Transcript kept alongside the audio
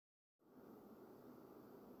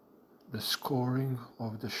The Scouring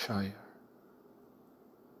of the Shire.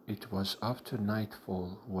 It was after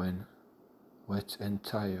nightfall when, wet and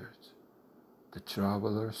tired, the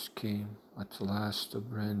travellers came at last to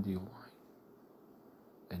Brandywine,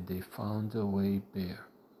 and they found the way bare,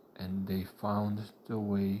 and they found the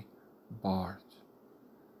way barred.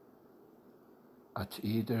 At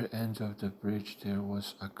either end of the bridge there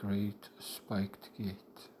was a great spiked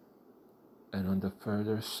gate, and on the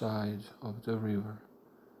further side of the river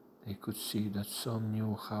they could see that some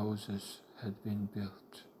new houses had been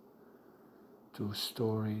built,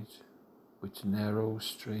 two-storied, with narrow,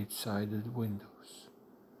 straight-sided windows,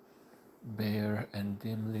 bare and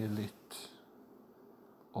dimly lit.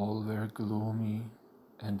 All were gloomy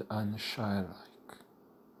and un-Shire-like.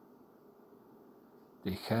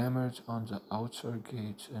 They hammered on the outer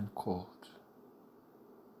gate and called,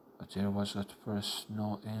 but there was at first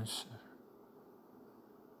no answer.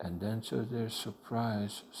 And then to their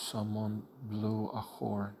surprise, someone blew a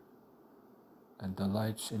horn, and the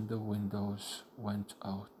lights in the windows went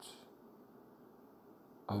out.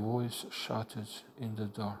 A voice shouted in the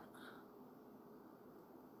dark,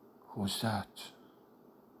 "Who's that?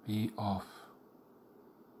 Be off.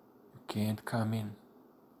 You can't come in.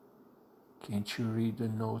 Can't you read the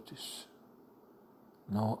notice?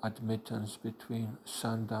 No admittance between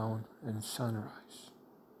sundown and sunrise."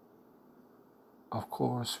 "Of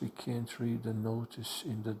course we can't read the notice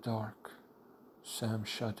in the dark," Sam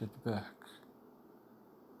shouted back.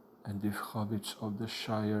 "And if hobbits of the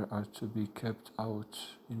Shire are to be kept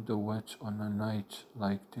out in the wet on a night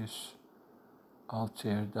like this, I'll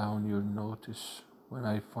tear down your notice when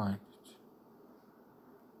I find it."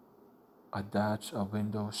 At that a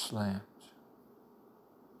window slammed,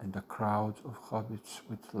 and a crowd of hobbits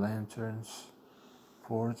with lanterns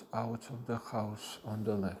poured out of the house on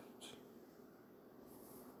the left.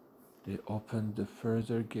 They opened the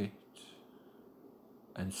further gate,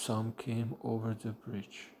 and some came over the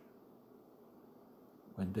bridge.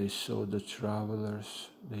 When they saw the travelers,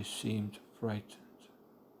 they seemed frightened.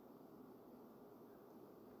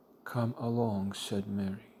 "Come along," said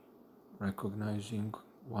Mary, recognizing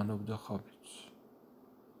one of the hobbits.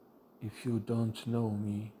 "If you don't know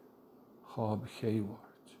me, Hob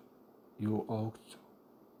Hayward, you ought to.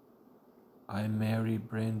 I'm Mary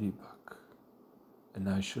Brandybuck, and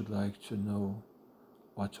I should like to know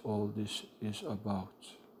what all this is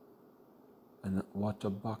about, and what a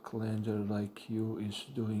Bucklander like you is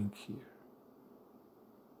doing here.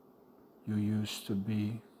 You used to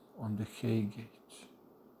be on the Haygate."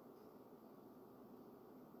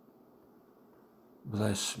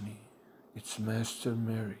 "Bless me, it's Master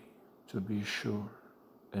Mary, to be sure,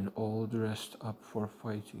 and all dressed up for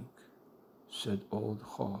fighting," said old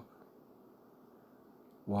Hob.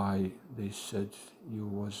 "Why, they said you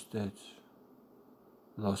was dead,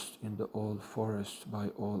 lost in the old forest by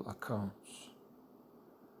all accounts.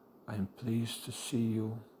 I'm pleased to see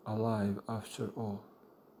you alive after all."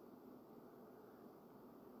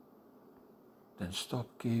 "Then stop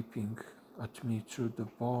gaping at me through the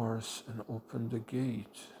bars and open the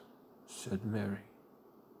gate," said Mary.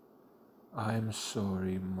 "I'm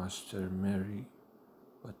sorry, Master Mary,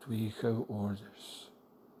 but we have orders."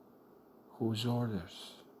 "Whose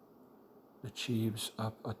orders?" "The chief's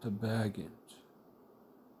up at the bag end."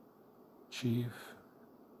 "Chief?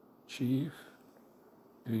 Chief?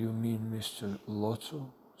 Do you mean Mr.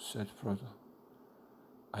 Lotto?" said Frodo.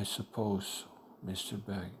 "I suppose so, Mr.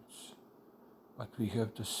 Baggins, but we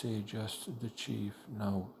have to say just the chief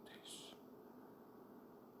nowadays."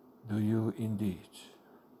 "Do you indeed?"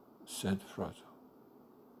 said Frodo.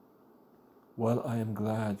 "Well, I am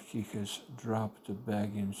glad he has dropped the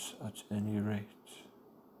Baggins at any rate.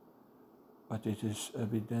 But it is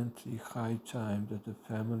evidently high time that the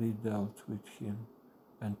family dealt with him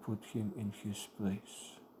and put him in his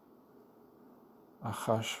place." A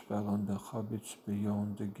hush fell on the hobbits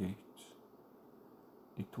beyond the gate.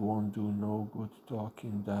 "It won't do no good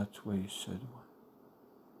talking that way," said one.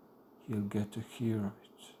 "He'll get to hear of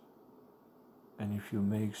it, and if you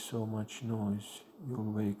make so much noise,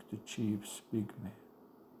 you'll wake the chief's big man."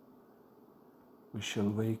 "We shall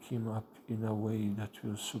wake him up in a way that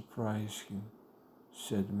will surprise him,"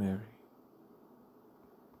 said Mary.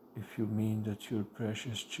 "If you mean that your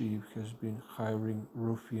precious chief has been hiring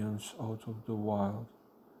ruffians out of the wild,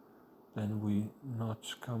 then we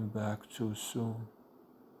not come back too soon."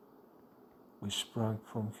 We sprang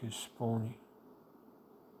from his pony,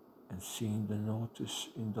 and seeing the notice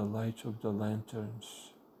in the light of the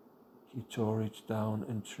lanterns, he tore it down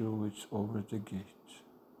and threw it over the gate.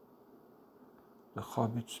 The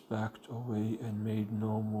hobbits backed away and made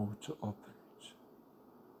no move to open it.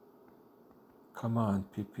 Come on,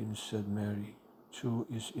 Pippin, said Merry. 2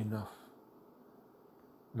 is enough.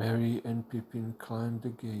 Merry and Pippin climbed the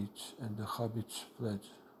gate, and the hobbits fled.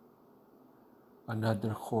 Another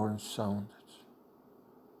horn sounded.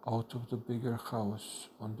 Out of the bigger house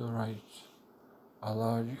on the right, a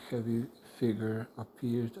large heavy figure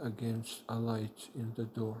appeared against a light in the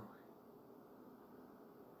doorway.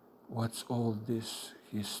 What's all this?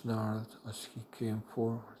 He snarled as he came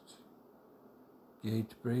forward.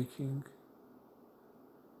 Gate breaking?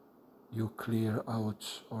 You clear out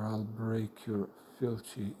or I'll break your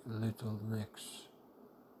filthy little necks.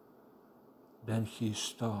 Then he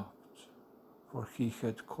stopped, for he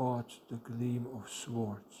had caught the gleam of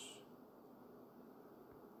swords.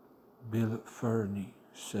 Bill Ferny,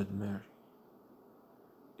 said Merry,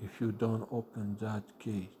 if you don't open that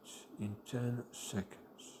gate in 10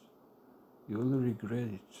 seconds, you'll regret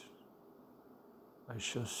it. I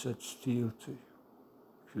shall set steel to you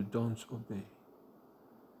if you don't obey.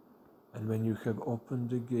 And when you have opened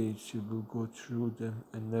the gates, you will go through them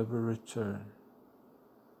and never return.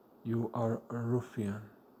 You are a ruffian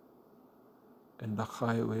and a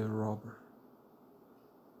highway robber.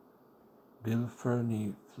 Bill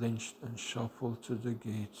Ferny flinched and shuffled to the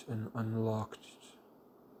gate and unlocked it.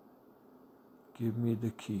 Give me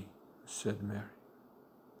the key, said Merry.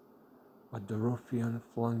 But the ruffian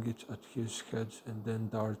flung it at his head and then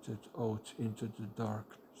darted out into the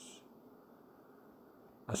darkness.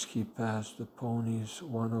 As he passed the ponies,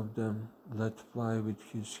 one of them let fly with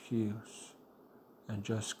his heels and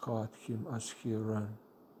just caught him as he ran.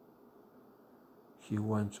 He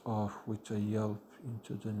went off with a yelp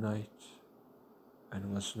into the night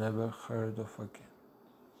and was never heard of again.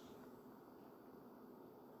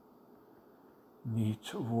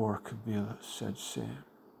 Neat work, Bill, said Sam,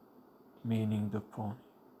 meaning the pony.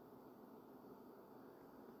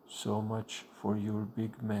 So much for your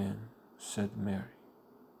big man, said Merry.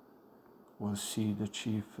 We'll see the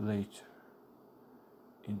chief later.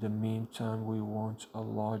 In the meantime, we want a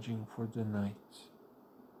lodging for the night.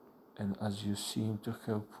 And as you seem to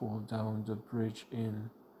have pulled down the bridge inn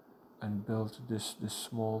and built this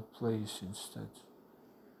small place instead,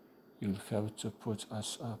 you'll have to put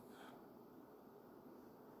us up.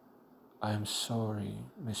 I'm sorry,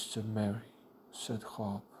 Mr. Merry, said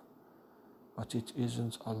Hop, but it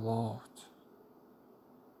isn't allowed.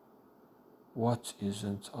 What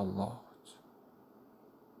isn't allowed?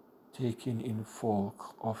 Taking in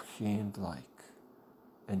folk offhand like,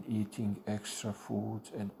 and eating extra food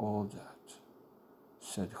and all that,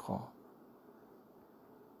 said Hop.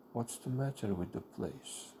 What's the matter with the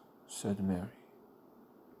place? Said Merry.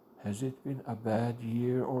 Has it been a bad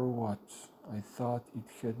year or what? I thought it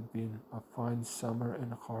had been a fine summer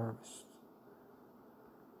and harvest.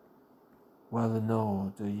 Well,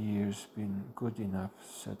 no, the year's been good enough,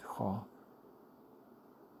 said Hop.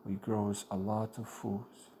 We grows a lot of food,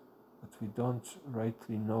 but we don't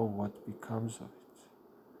rightly know what becomes of it.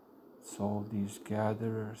 It's all these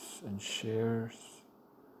gatherers and sharers,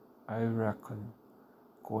 I reckon,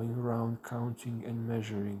 going around counting and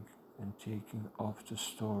measuring and taking off to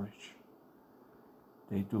storage.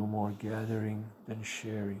 They do more gathering than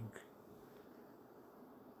sharing,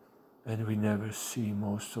 and we never see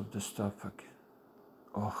most of the stuff again.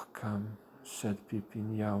 Oh, come, said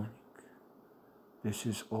Pippin, yawning. This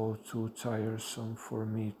is all too tiresome for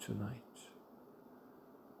me tonight.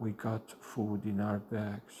 We got food in our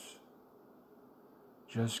bags.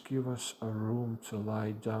 Just give us a room to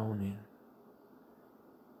lie down in.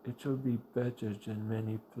 It'll be better than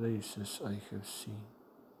many places I have seen.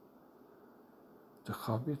 The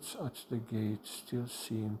hobbits at the gate still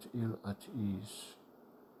seemed ill at ease.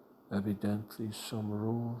 Evidently some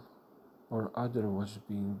rule or other was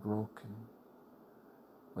being broken,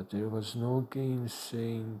 but there was no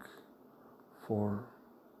gainsaying for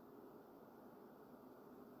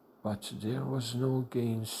much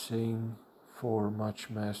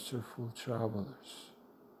masterful travelers,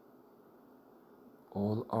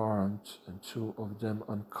 all armed and 2 of them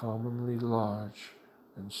uncommonly large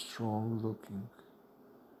and strong looking.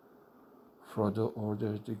 Frodo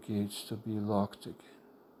ordered the gates to be locked again.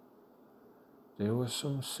 There was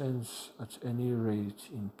some sense at any rate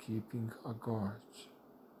in keeping a guard,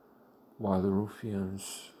 while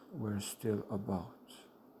ruffians were still about.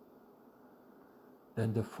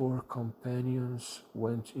 Then the 4 companions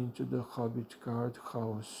went into the hobbit guard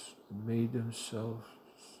house and made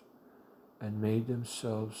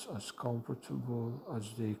themselves as comfortable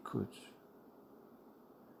as they could.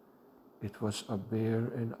 It was a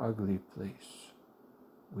bare and ugly place,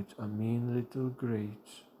 with a mean little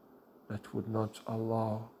grate that would not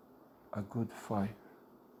allow a good fire.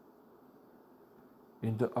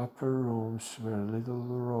 In the upper rooms were little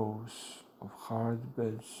rows of hard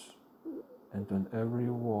beds, and on every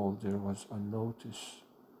wall there was a notice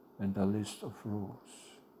and a list of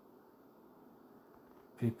rules.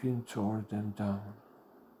 Pippin tore them down.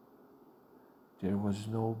 There was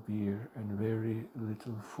no beer and very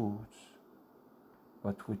little food,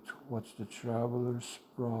 but with what the travelers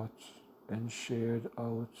brought and shared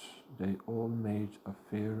out, they all made a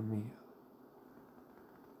fair meal.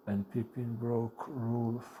 And Pippin broke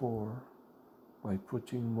Rule 4 by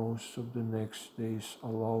putting most of the next day's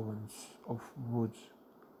allowance of wood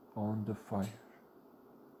on the fire.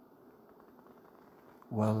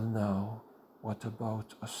 Well now, what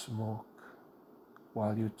about a smoke,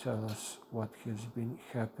 while you tell us what has been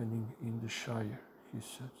happening in the Shire, he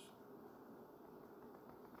said.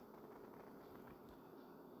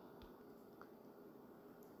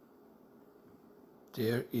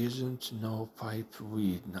 There isn't no pipe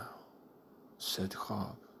weed now, said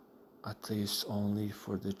Hob, at least only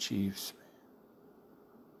for the chief's men.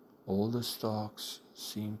 All the stalks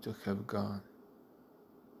seem to have gone.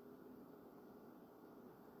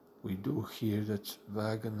 We do hear that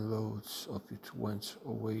wagon loads of it went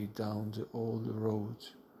away down the old road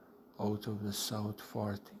out of the South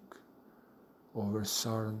Farting, over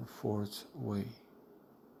Sarnford Way.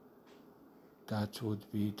 That would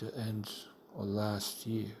be the end of last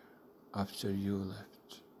year, after you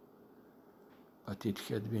left. But it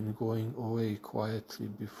had been going away quietly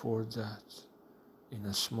before that, in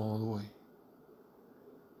a small way.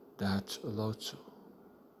 That Lotto.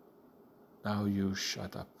 Now you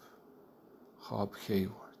shut up, Hob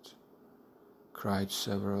Hayward, cried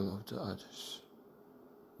several of the others.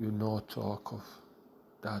 You know talk of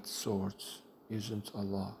that sort isn't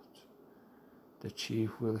allowed. The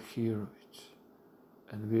chief will hear of it,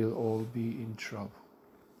 and we'll all be in trouble.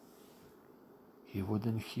 He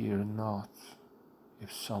wouldn't hear naught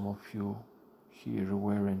if some of you here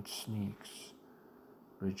weren't sneaks,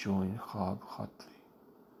 rejoined Hob hotly.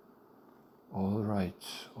 All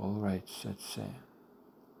right, said Sam.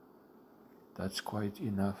 That's quite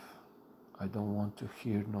enough. I don't want to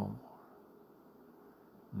hear no more.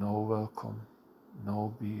 No welcome,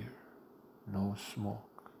 no beer, no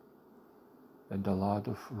smoke, and a lot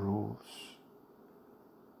of rules,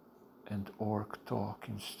 and orc talk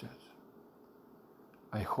instead.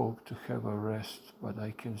 I hope to have a rest, but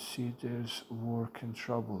I can see there's work and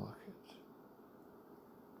trouble ahead.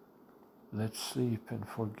 Let's sleep and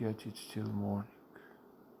forget it till morning.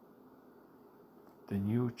 The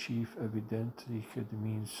new chief evidently had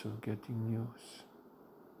means of getting news.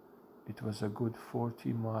 It was a good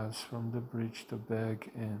 40 miles from the bridge to Bag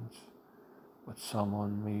End, but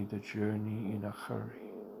someone made the journey in a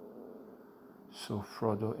hurry. So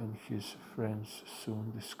Frodo and his friends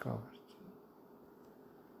soon discovered.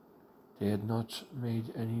 They had not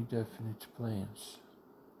made any definite plans,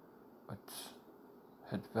 but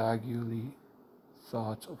had vaguely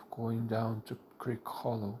thought of going down to Crick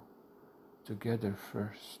Hollow together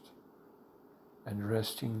first and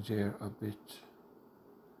resting there a bit.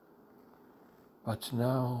 But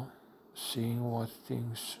now, seeing what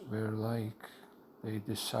things were like, they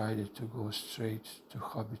decided to go straight to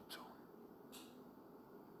Hobbiton.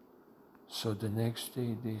 So the next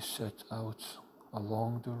day they set out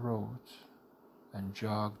along the road and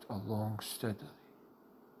jogged along steadily.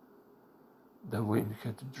 The wind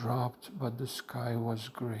had dropped, but the sky was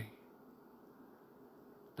grey.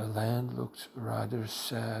 The land looked rather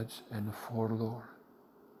sad and forlorn,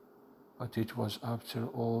 but it was after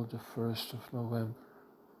all the 1st of November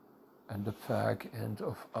and the fag end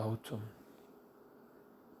of autumn.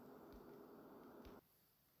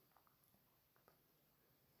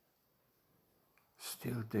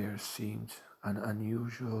 Still there seemed an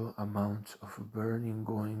unusual amount of burning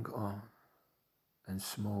going on, and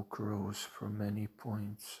smoke rose from many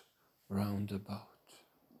points round about.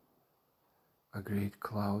 A great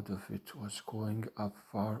cloud of it was going up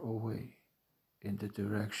far away in the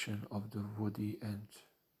direction of the woody end.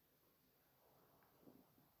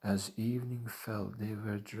 As evening fell, they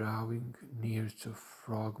were drawing near to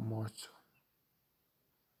Frogmorton,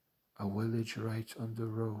 a village right on the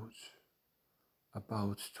road,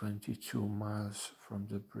 about 22 miles from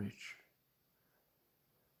the bridge.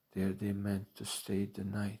 There they meant to stay the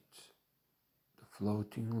night. The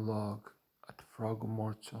floating log at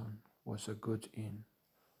Frogmorton was a good inn,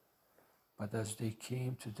 but as they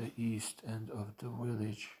came to the east end of the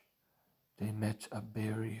village, they met a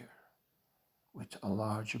barrier with a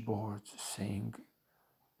large board saying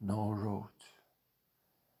 "No road,"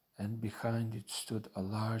 and behind it stood a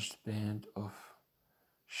large band of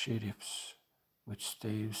sheriffs with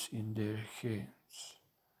staves in their hands,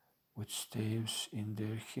 with staves in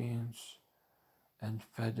their hands and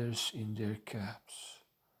feathers in their caps,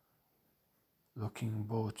 looking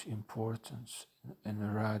both important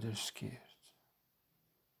and rather scared.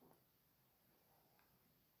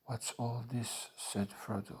 "What's all this?" said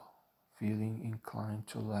Frodo, feeling inclined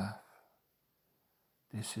to laugh.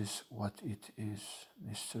 "This is what it is,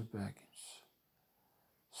 Mr. Baggins,"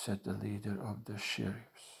 said the leader of the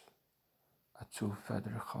sheriffs, a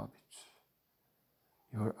two-feather hobbit.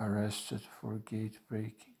 "You're arrested for gate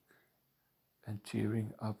breaking and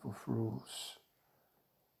tearing up of rules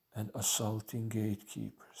and assaulting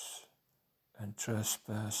gatekeepers and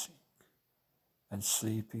trespassing and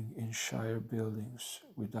sleeping in Shire buildings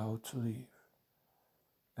without leave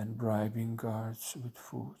and bribing guards with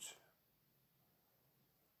food."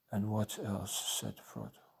 "And what else?" said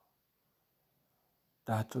Frodo.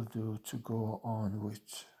 "That'll do to go on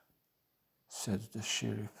with," said the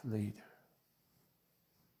sheriff leader.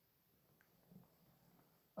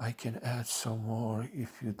 "I can add some more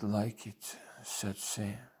if you'd like it," said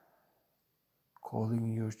Sam,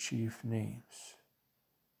 "calling your chief names,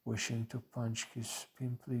 wishing to punch his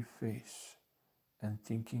pimply face, and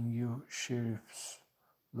thinking you sheriffs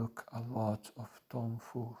look a lot of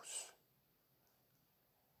tomfools."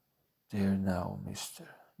 "There now,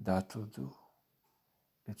 mister, that'll do.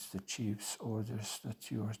 It's the chief's orders that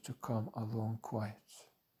you're to come along quiet.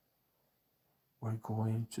 We're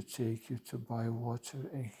going to take you to Bywater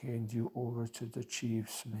and hand you over to the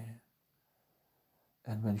chief's man.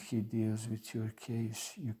 And when he deals with your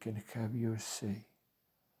case, you can have your say.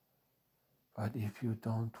 But if you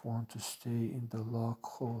don't want to stay in the lock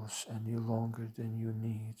holes any longer than you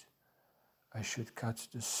need, I should cut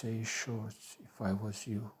the say short if I was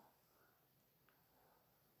you."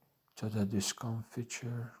 To the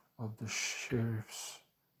discomfiture of the sheriffs,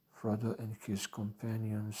 Frodo and his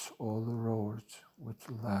companions all roared with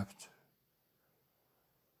laughter.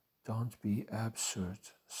 "Don't be absurd,"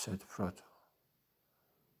 said Frodo.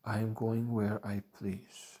 "I am going where I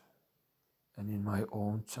please, and in my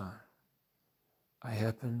own time. I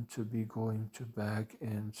happen to be going to Bag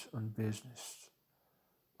End on business,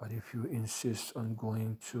 but if you insist on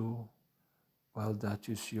going too, well, that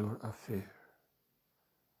is your affair."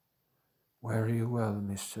 "Very well,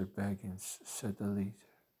 Mr. Baggins," said the leader,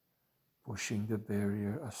 pushing the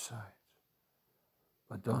barrier aside.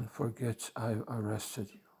 "But don't forget I've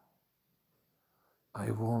arrested you."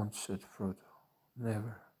 "I won't," said Frodo.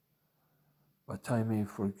 "Never. But I may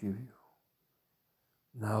forgive you.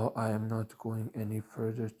 Now I am not going any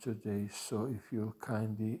further today, so if you'll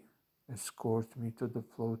kindly escort me to the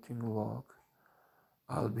floating log,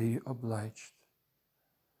 I'll be obliged."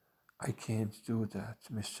 "I can't do that,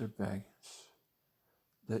 Mr. Baggins.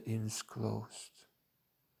 The inn's closed.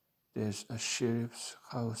 There's a sheriff's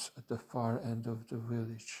house at the far end of the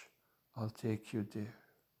village. I'll take you there."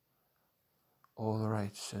 "All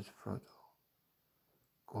right," said Frodo.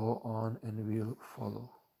 "Go on and we'll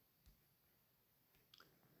follow."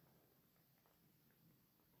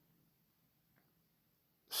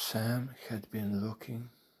 Sam had been looking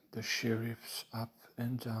the sheriffs up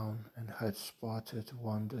and down and had spotted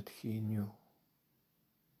one that he knew.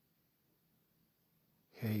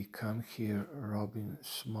 "Hey, come here, Robin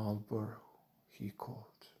Smallborough," he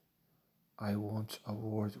called. "I want a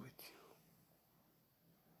word with you."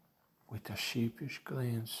 With a sheepish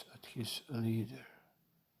glance at his leader,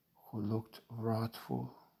 who looked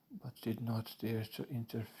wrathful but did not dare to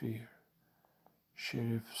interfere,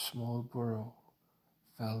 Sheriff Smallborough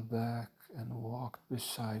fell back and walked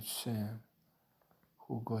beside Sam,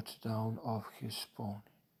 who got down off his pony.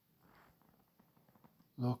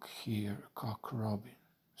 "Look here, Cock Robin,"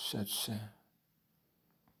 said Sam.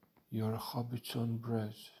 "You're Hobbiton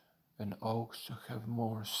bred and ought to have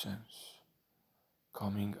more sense,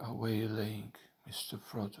 coming away laying Mr.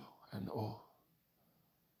 Frodo and all.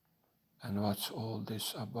 And what's all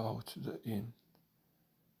this about the inn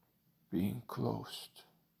being closed?"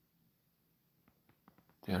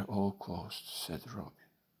 "They're all closed," said Robin.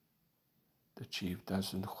 "The chief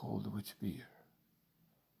doesn't hold with beer.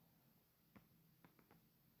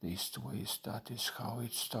 Leastways, that is how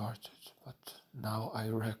it started, but now I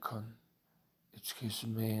reckon it's his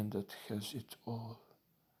man that has it all,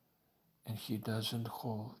 and he doesn't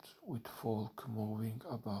hold with folk moving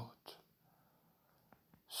about.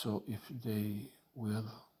 So if they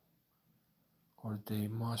will, or they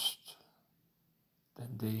must,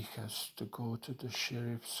 then they has to go to the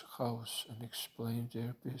sheriff's house and explain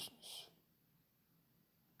their business.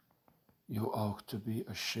 You ought to be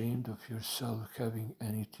ashamed of yourself having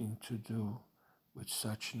anything to do with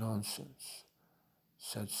such nonsense,"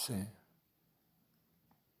 said Sam.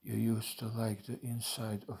 You used to like the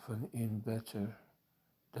inside of an inn better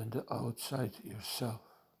than the outside yourself.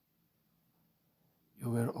 You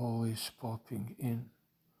were always popping in,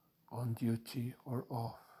 on duty or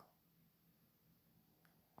off.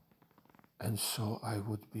 And so I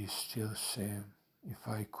would be still Sam if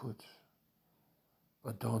I could.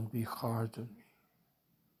 But don't be hard on me.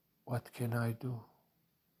 What can I do?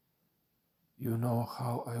 You know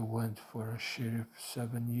how I went for a sheriff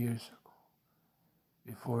 7 years ago,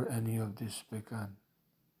 before any of this began.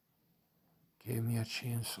 Gave me a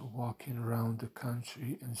chance of walking around the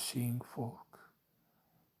country and seeing folk,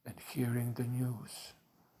 and hearing the news,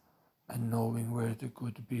 and knowing where the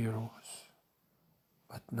good beer was.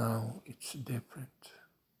 But now it's different.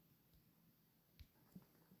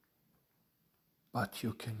 But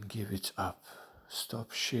you can give it up.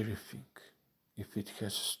 Stop sheriffing if it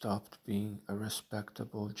has stopped being a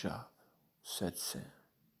respectable job, said Sam.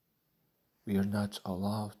 We are not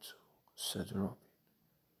allowed to, said Robin.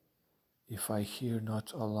 If I hear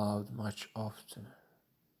not allowed much oftener,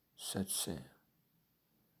 said Sam,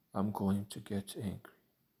 I'm going to get angry.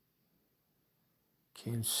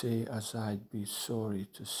 Can't say as I'd be sorry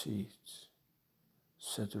to see it,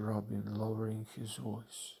 said Robin, lowering his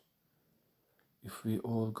voice. If we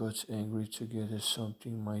all got angry together,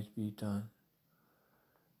 something might be done.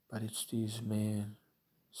 But it's these men,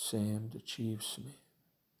 Sam, the chief's man.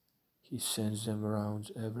 He sends them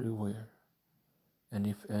around everywhere. And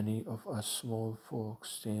if any of us small folks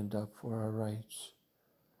stand up for our rights,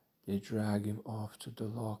 they drag him off to the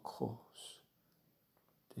lock holes.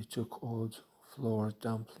 They took old Floor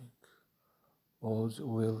Dumpling, old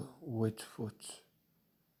Will Whitfoot,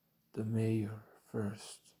 the mayor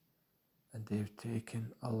first, and they've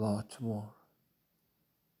taken a lot more.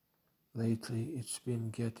 Lately it's been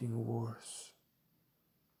getting worse.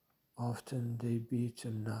 Often they beat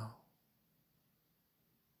him now.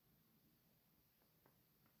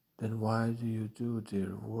 Then why do you do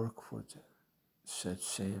their work for them? Said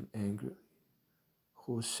Sam angrily.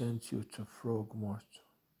 Who sent you to Frogmorton?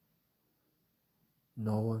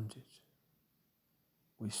 No one did.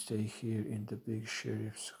 We stay here in the big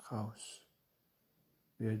sheriff's house.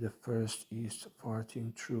 We're the first East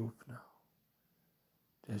Farting troop now.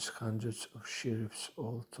 There's hundreds of sheriffs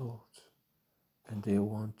all told, and they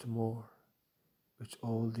want more, with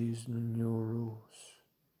all these new rules.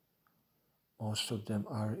 Most of them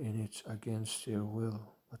are in it against their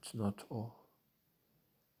will, but not all.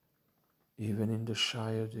 Even in the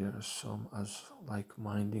Shire there are some as like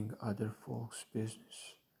minding other folks'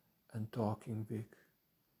 business and talking big.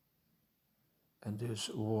 And there's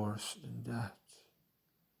worse than that.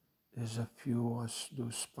 There's a few of us do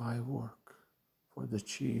spy work for the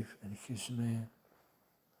chief and his men.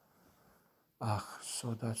 Ah,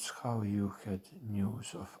 so that's how you had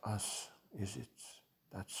news of us, is it?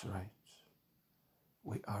 That's right.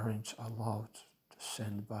 We aren't allowed to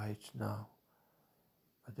send by it now,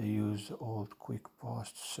 but they use the old quick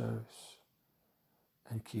post service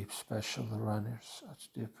and keep special runners at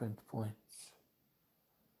different points.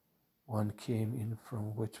 One came in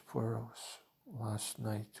from Whitfurrows last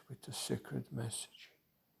night with a secret message,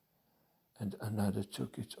 and another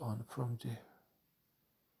took it on from there.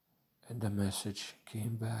 And the message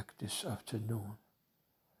came back this afternoon,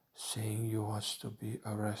 saying you was to be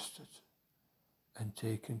arrested and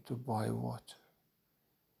taken to Bywater,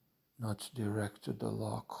 not direct to the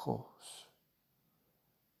lock holes.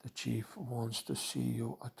 The chief wants to see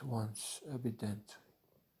you at once, evidently.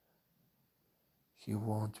 He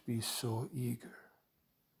won't be so eager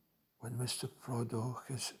when Mr. Frodo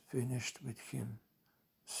has finished with him,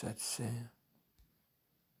 said Sam.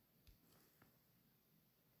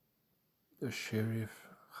 The sheriff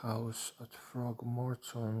house at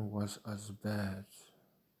Frogmorton was as bad.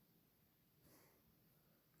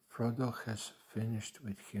 Frodo has finished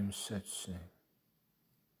with him, said Sam.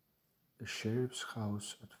 The sheriff's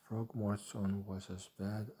house at Frogmorton was as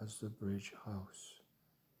bad as the bridge house.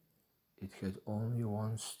 It had only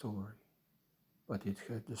one story, but it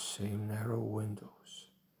had the same narrow windows,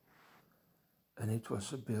 and it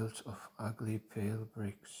was built of ugly pale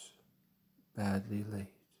bricks, badly laid.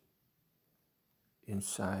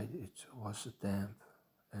 Inside it was damp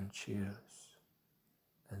and cheerless,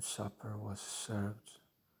 and supper was served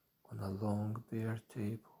on a long bare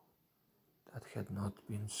table that had not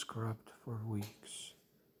been scrubbed for weeks.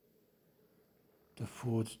 The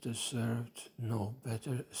food deserved no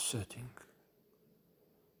better setting.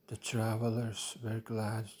 The travelers were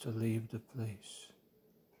glad to leave the place.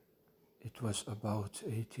 It was about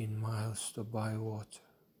 18 miles to Bywater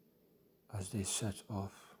as they set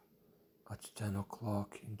off at 10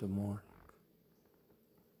 o'clock in the morning.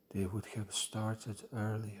 They would have started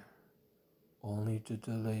earlier, only the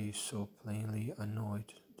delay so plainly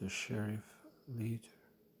annoyed the sheriff leader.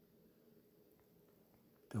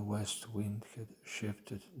 The west wind had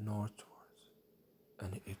shifted northward,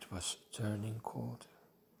 and it was turning colder,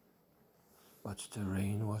 but the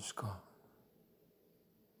rain was gone.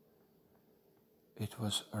 It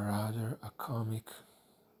was rather a comic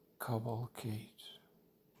cavalcade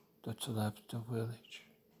that left the village,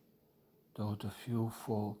 though the few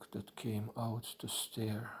folk that came out to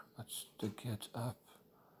stare at the get-up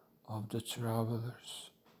of the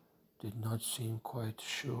travelers did not seem quite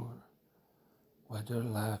sure whether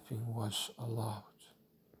laughing was allowed.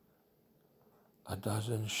 A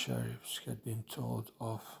dozen sheriffs had been told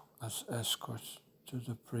off as escorts to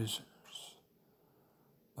the prisoners,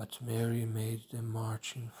 but Mary made them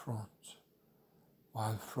march in front,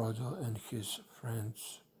 while Frodo and his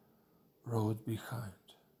friends rode behind.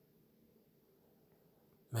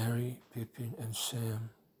 Merry, Pippin, and Sam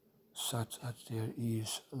sat at their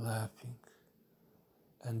ease laughing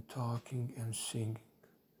and talking and singing,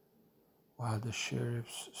 while the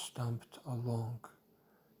sheriffs stumped along,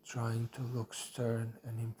 trying to look stern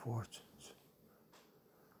and important.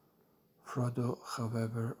 Frodo,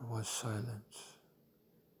 however, was silent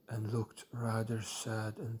and looked rather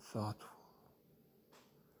sad and thoughtful.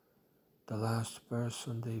 The last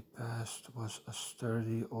person they passed was a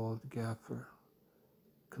sturdy old gaffer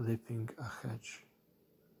clipping a hedge.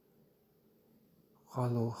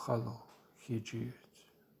 "Hallo, hallo," he jeered.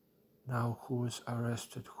 "Now who's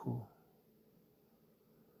arrested who?"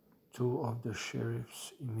 Two of the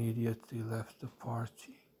sheriffs immediately left the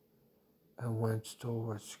party and went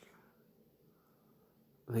towards him.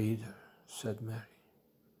 "Leader," said Mary,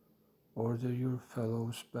 "order your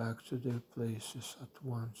fellows back to their places at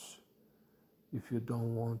once if you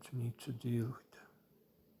don't want me to deal with them."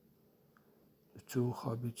 The two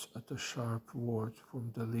hobbits at a sharp word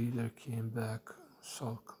from the leader came back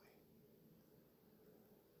sulkily.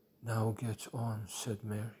 "Now get on," said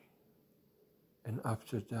Mary, and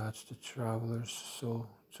after that the travelers saw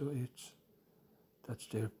to it that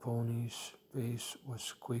their ponies' pace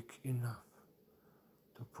was quick enough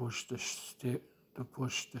to push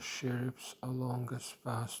the sheriffs along as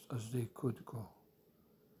fast as they could go.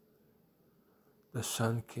 The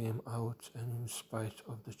sun came out, and in spite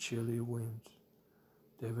of the chilly wind,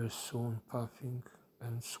 they were soon puffing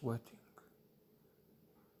and sweating.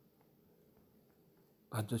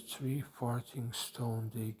 At the three-farthing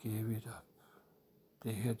stone they gave it up.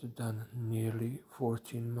 They had done nearly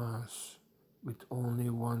 14 miles with only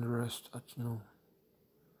one rest at noon.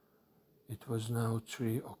 It was now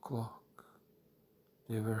 3 o'clock.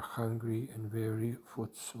 They were hungry and very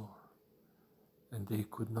footsore, and they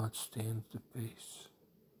could not stand the pace.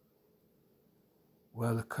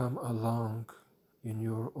 "Well, come along in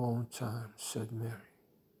your own time," said Mary.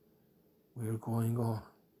 "We're going on."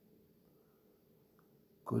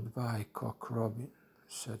 "Goodbye, Cock Robin,"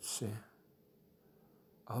 said Sam.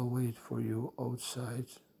 "I'll wait for you outside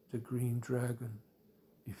the Green Dragon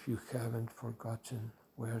if you haven't forgotten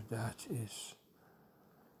where that is.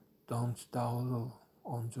 Don't dawdle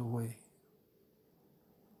on the way.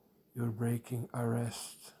 You're breaking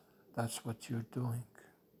arrest, that's what you're doing,"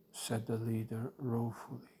 said the leader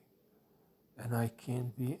ruefully, "and I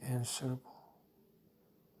can't be answerable."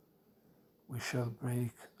 "We shall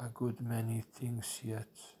break a good many things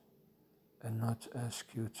yet, and not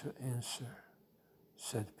ask you to answer,"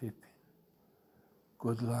 said Pippin.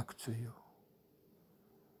 "Good luck to you."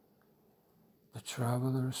 The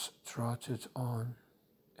travelers trotted on,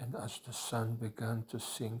 and as the sun began to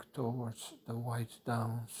sink towards the white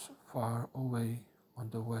downs far away on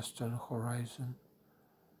the western horizon,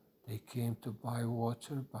 they came to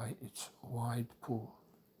Bywater by its wide pool.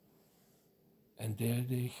 And there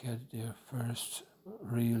they had their first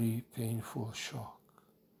really painful shock.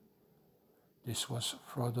 This was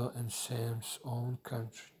Frodo and Sam's own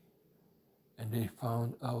country, and they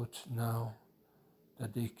found out now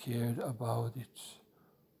that they cared about it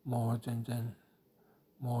more than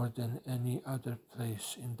any other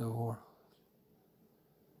place in the world.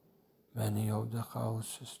 Many of the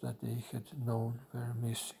houses that they had known were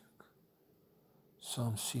missing.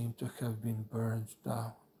 Some seemed to have been burned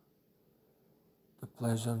down. The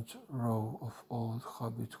pleasant row of old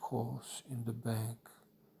hobbit halls in the bank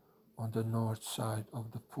on the north side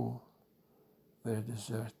of the pool were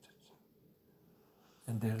deserted,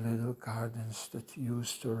 and their little gardens that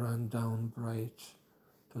used to run down bright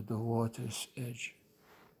to the water's edge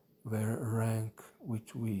were rank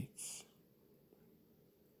with weeds.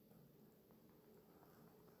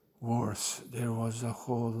 Worse, there was a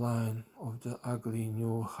whole line of the ugly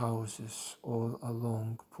new houses all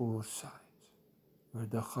along poolside, where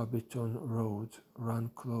the Hobbiton Road ran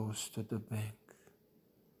close to the bank.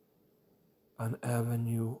 An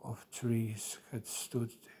avenue of trees had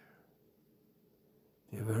stood there.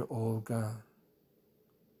 They were all gone,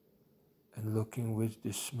 and looking with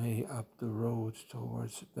dismay up the road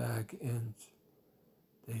towards Bag End,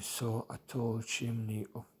 they saw a tall chimney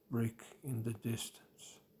of brick in the distance.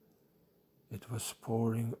 It was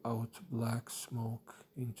pouring out black smoke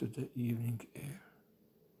into the evening air.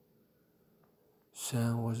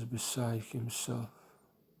 Sam was beside himself.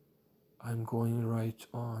 "I'm going right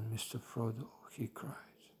on, Mr. Frodo," he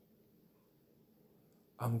cried.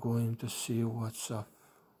 "I'm going to see what's up.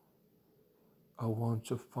 I want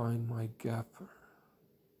to find my gapper."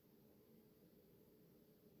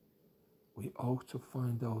 "We ought to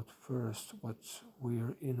find out first what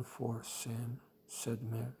we're in for, Sam," said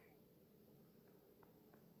Mary.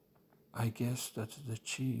 "I guess that the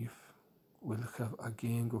chief will have a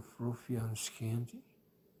gang of ruffians handy.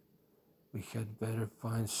 We had better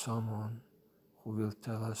find someone who will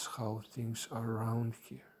tell us how things are around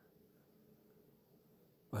here."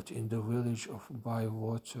 But in the village of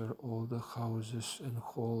Bywater all the houses and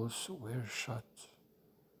halls were shut,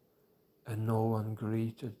 and no one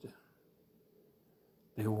greeted them.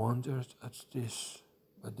 They wondered at this,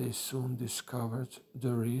 but they soon discovered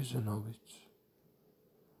the reason of it.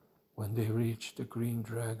 When they reached the Green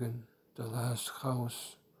Dragon, the last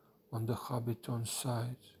house on the Hobbiton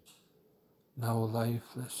side, now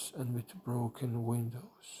lifeless and with broken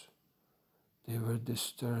windows, they were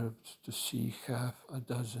disturbed to see half a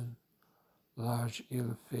dozen large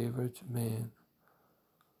ill-favored men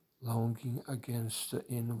lounging against the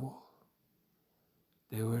inn wall.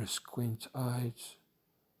 They were squint-eyed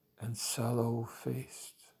and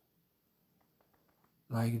sallow-faced,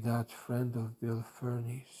 "like that friend of Bill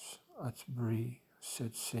Fernie's at Bree,"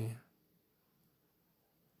 said Sam.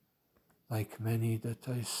 "Like many that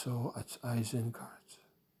I saw at Isengard,"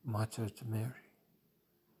 muttered Mary.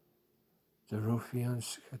 The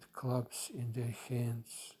ruffians had clubs in their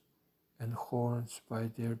hands and horns by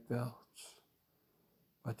their belts,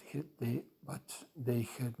 but they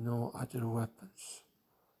had no other weapons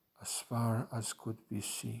as far as could be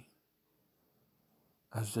seen.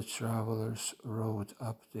 As the travelers rode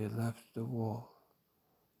up, they left the wall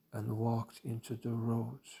and walked into the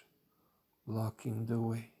road, blocking the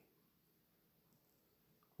way.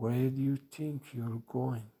 "Where do you think you're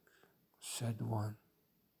going?" said one,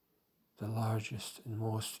 the largest and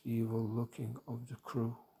most evil-looking of the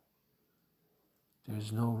crew.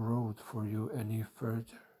 "There's no road for you any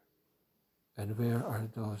further. And where are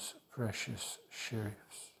those precious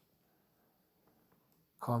sheriffs?"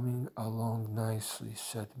 "Coming along nicely,"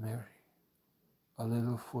 said Mary. "A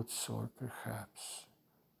little footsore, perhaps.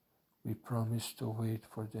 We promised to wait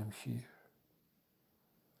for them here."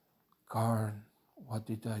 "Garn, what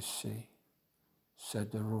did I say?"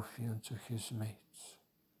 said the ruffian to his mates.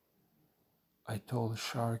 "I told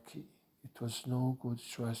Sharkey it was no good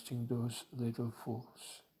trusting those little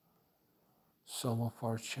fools. Some of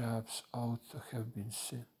our chaps ought to have been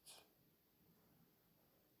sent."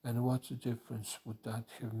 "And what difference would that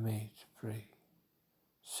have made, pray?"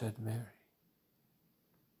 said Mary.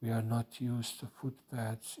 "We are not used to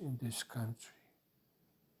footpads in this country,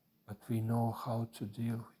 but we know how to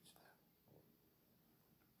deal with them."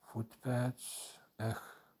 "Footpads?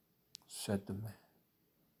 said the man.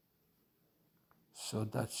 "So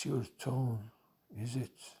that's your tone, is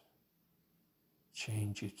it?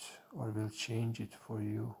 Change it, or we'll change it for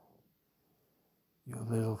you. You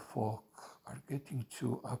little folk are getting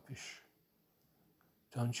too uppish.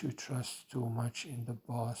 Don't you trust too much in the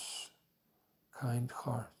boss' kind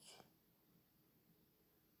heart?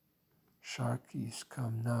 Sharky's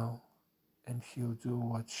come now, and he'll do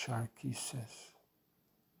what Sharky says."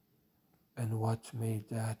 "And what may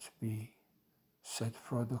that be?" said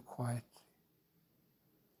Frodo quietly.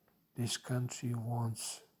 "This country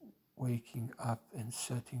wants waking up and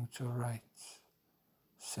setting to rights,"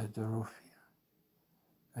 said the ruffian,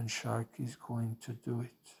 "and Sharky's going to do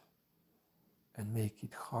it, and make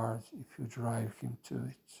it hard if you drive him to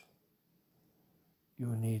it.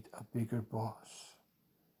 You need a bigger boss,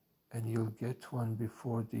 and you'll get one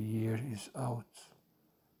before the year is out,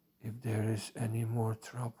 if there is any more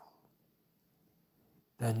trouble.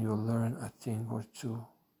 Then you'll learn a thing or two,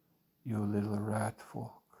 you little rat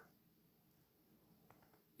folk."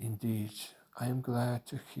 "Indeed, I am glad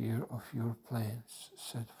to hear of your plans,"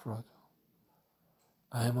 said Frodo.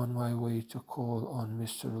 "I am on my way to call on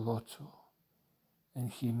Mr. Lotto,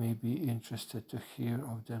 and he may be interested to hear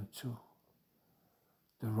of them too.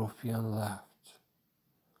 The ruffian laughed.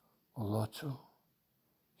 Olotto,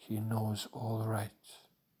 he knows all right.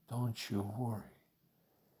 Don't you worry.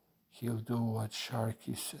 He'll do what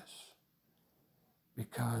Sharky says.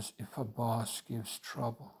 Because if a boss gives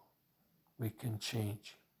trouble, we can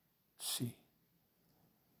change him. See?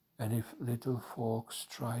 And if little folks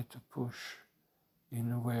try to push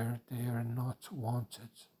in where they are not wanted,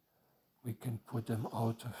 we can put them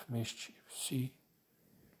out of mischief. See?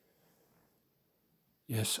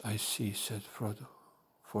 Yes, I see, said Frodo.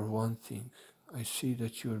 For one thing, I see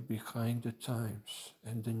that you're behind the times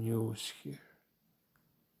and the news here.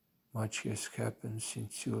 Much has happened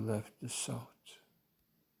since you left the South.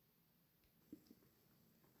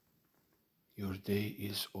 Your day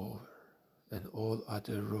is over, and all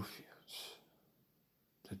other ruffians.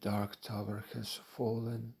 The Dark Tower has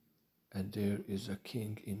fallen, and there is a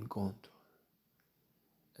king in Gondor.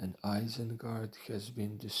 And Isengard has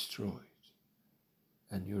been destroyed,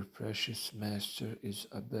 and your precious master is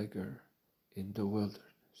a beggar in the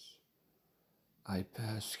wilderness. I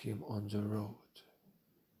passed him on the road.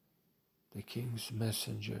 The king's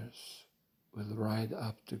messengers will ride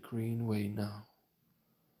up the greenway now,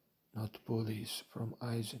 not bullies from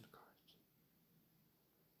Isengard.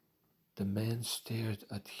 The man stared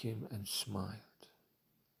at him and smiled.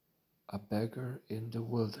 A beggar in the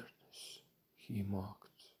wilderness, he mocked.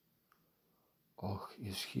 Oh,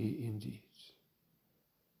 is he indeed?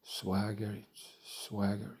 Swagger it,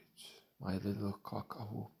 my little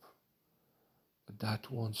cock-a-whoop. But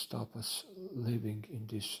that won't stop us living in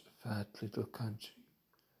this fat little country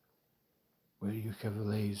where you have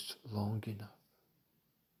lazed long enough.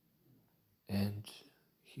 And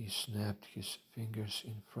he snapped his fingers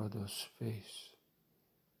in Frodo's face.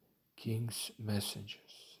 King's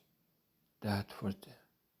messengers, that for them.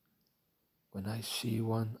 When I see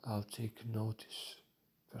one, I'll take notice,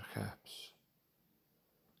 perhaps.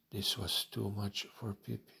 This was too much for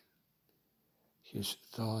Pippin. His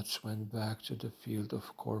thoughts went back to the field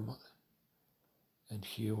of Cormorant, and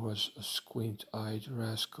here was a squint-eyed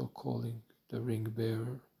rascal calling the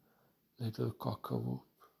ring-bearer little cock-a-whoop.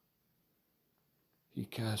 He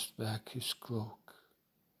cast back his cloak,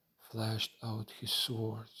 flashed out his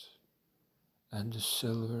sword, and the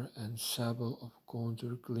silver and sable of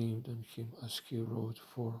Gondor gleamed on him as he rode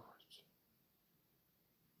forward.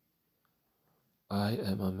 I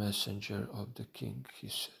am a messenger of the king, he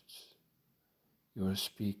said. You are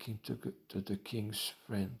speaking to the king's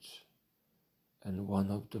friend, and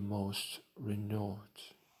one of the most renowned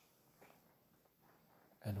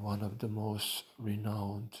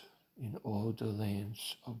in all the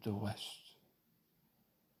lands of the West.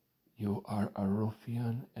 You are a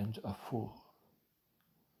ruffian and a fool.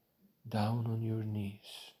 Down on your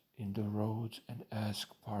knees in the road and ask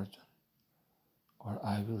pardon, or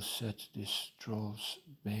I will set this troll's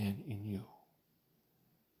ban in you.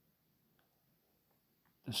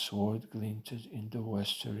 The sword glinted in the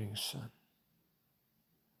westering sun.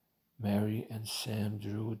 Merry and Sam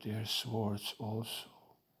drew their swords also,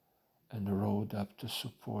 and rode up to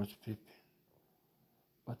support Pippin,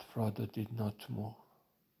 but Frodo did not move.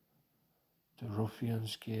 The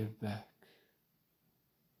ruffians gave back.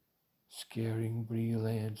 Scaring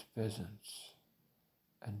Bree-land peasants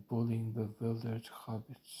and bullying bewildered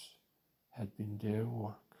hobbits had been their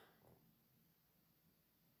work.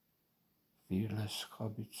 Fearless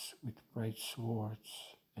hobbits with bright swords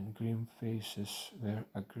and grim faces were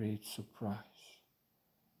a great surprise,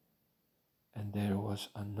 and there was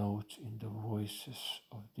a note in the voices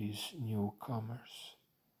of these newcomers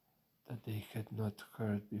that they had not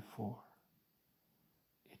heard before.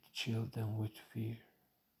 It chilled them with fear.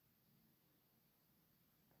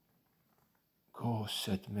 Go,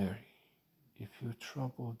 said Merry. If you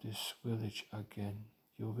trouble this village again,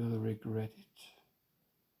 you will regret it.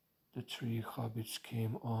 The three hobbits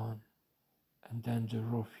came on, and then the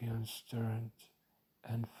ruffians turned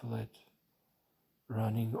and fled,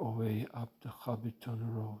 running away up the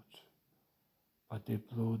Hobbiton road, but they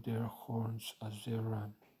blew their horns as they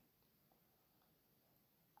ran.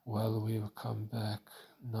 Well, we'll come back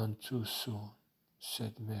none too soon,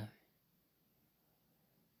 said Merry.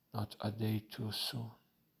 Not a day too soon,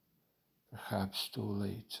 perhaps too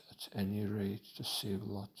late at any rate to save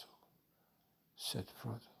Lotto, said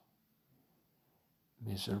Frodo.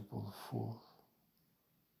 Miserable fool,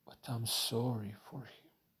 but I'm sorry for him.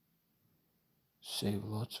 Save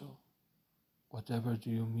Lotto? Whatever do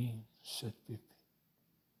you mean, said Pippin.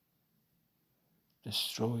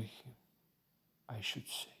 Destroy him, I should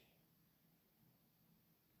say.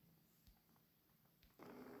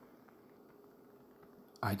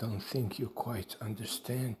 I don't think you quite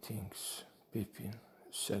understand things, Pippin,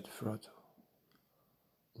 said Frodo.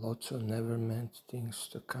 Lotso never meant things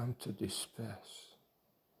to come to this pass.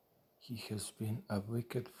 He has been a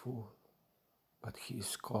wicked fool, but he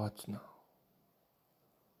is caught now.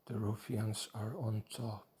 The ruffians are on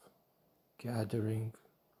top, gathering,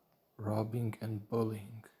 robbing and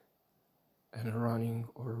bullying, and running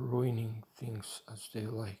or ruining things as they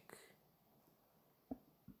like.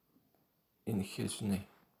 In his name,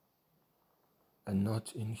 and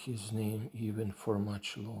not in his name even for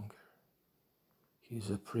much longer. He is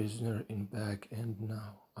a prisoner in Bag End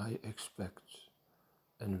now, I expect,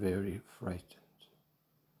 and very frightened.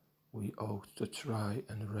 We ought to try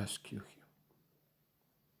and rescue him.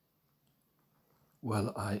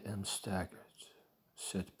 Well, I am staggered,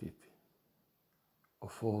 said Pippin.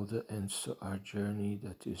 Of all the ends to our journey,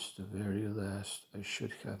 that is the very last I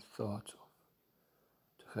should have thought of.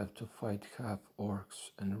 To have to fight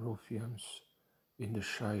half-orcs and ruffians in the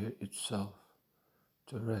Shire itself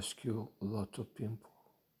to rescue Lotto Pimple.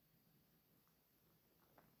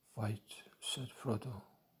 Fight, said Frodo.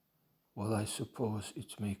 Well, I suppose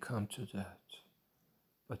it may come to that.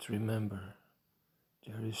 But remember,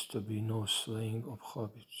 there is to be no slaying of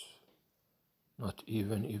hobbits, not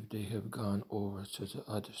even if they have gone over to the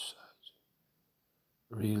other side.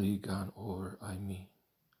 Really gone over, I mean,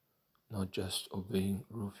 not just obeying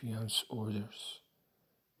ruffians' orders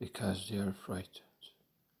because they are frightened.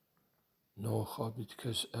 No hobbit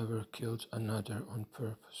has ever killed another on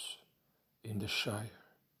purpose in the Shire,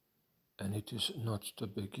 and it is not to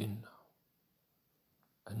begin now.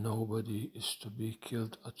 And nobody is to be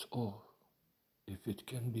killed at all, if it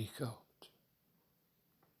can be helped.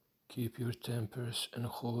 Keep your tempers and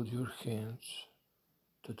hold your hands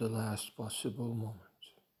to the last possible moment.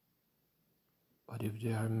 But if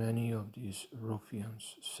there are many of these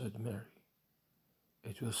ruffians, said Mary,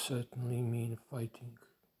 it will certainly mean fighting.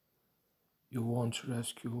 You won't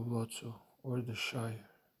rescue Lotso or the Shire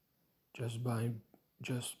just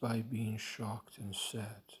by being shocked and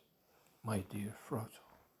sad, my dear Frodo.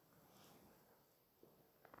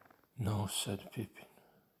 No, said Pippin,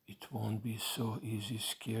 it won't be so easy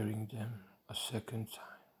scaring them a second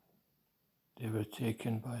time. They were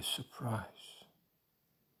taken by surprise.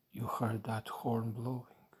 You heard that horn blowing.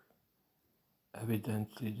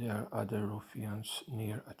 Evidently there are other ruffians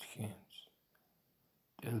near at hand.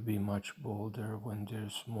 They'll be much bolder when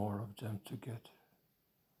there's more of them together.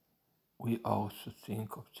 We ought to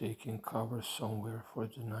think of taking cover somewhere for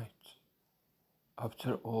the night.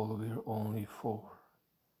 After all, we're only 4,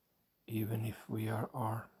 even if we are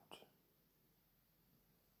armed.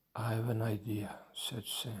 I have an idea, said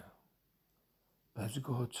Sam. Let's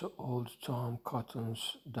go to old Tom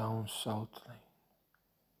Cotton's down South Lane.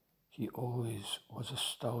 He always was a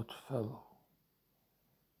stout fellow,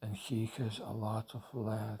 and he has a lot of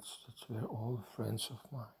lads that were all friends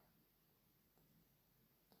of mine.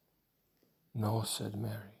 No, said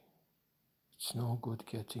Mary, it's no good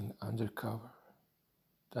getting undercover.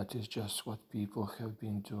 That is just what people have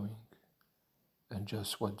been doing, and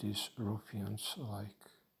just what these ruffians like.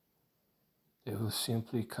 They will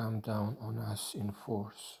simply come down on us in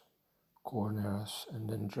force, corner us, and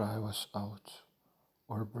then drive us out,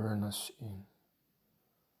 or burn us in.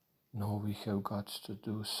 No, we have got to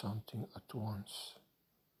do something at once.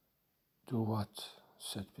 Do what?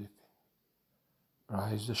 Said Pippin.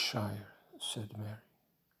 Rise the Shire, said Mary.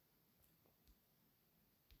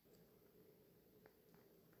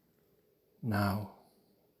 Now,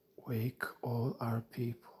 wake all our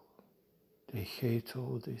people. They hate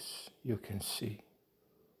all this, you can see.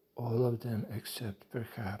 All of them except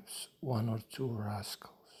perhaps 1 or 2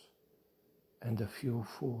 rascals, and a few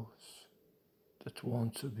fools that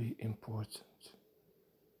want to be important,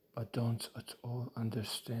 but don't at all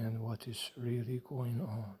understand what is really going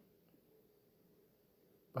on.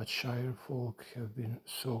 But Shire folk have been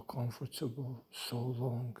so comfortable so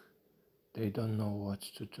long, they don't know what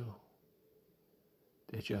to do.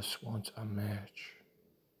 They just want a match,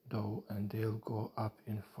 though, and they'll go up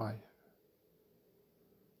in fire.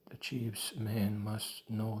 The chief's men must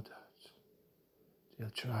know that. They'll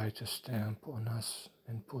try to stamp on us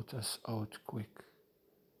and put us out quick.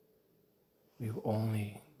 We've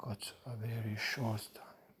only got a very short time.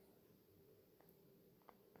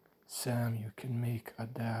 Sam, you can make a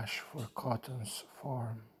dash for Cotton's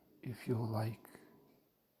farm if you like.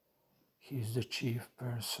 He's the chief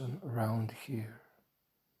person around here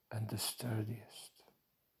and the sturdiest.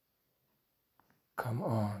 Come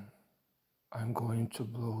on, I'm going to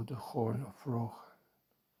blow the horn of Rohan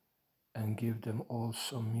and give them all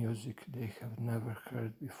some music they have never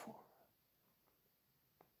heard before.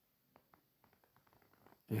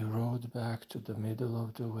 They rode back to the middle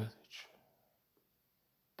of the village.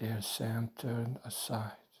 There Sam turned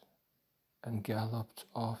aside and galloped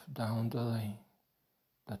off down the lane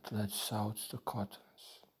that led south to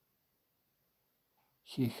Cottons.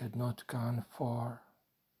 He had not gone far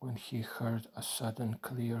when he heard a sudden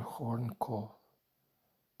clear horn call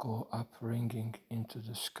go up ringing into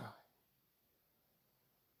the sky.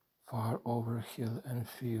 Far over hill and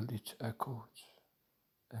field it echoed,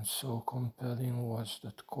 and so compelling was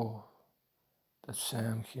that call that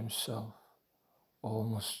Sam himself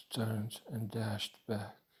almost turned and dashed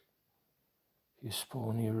back. His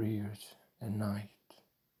pony reared and neighed.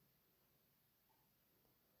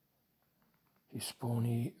 His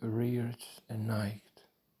pony reared and neighed.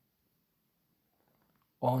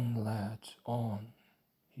 "On, lad, on,"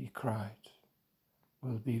 he cried.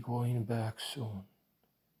 "We'll be going back soon."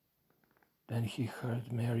 Then he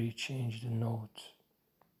heard Mary change the note,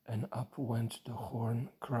 and up went the horn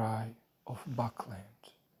cry of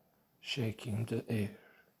Buckland, shaking the air.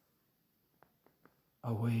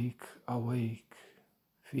 "Awake, awake,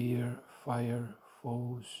 fear, fire,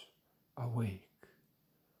 foes, awake.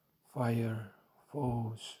 Fire,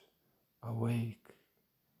 foes, awake."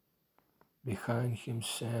 Behind him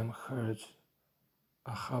Sam heard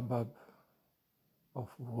a hubbub of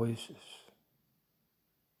voices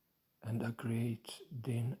and a great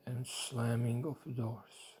din and slamming of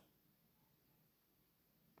doors.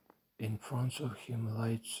 In front of him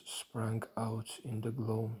lights sprang out in the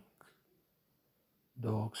gloaming.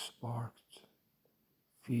 Dogs barked.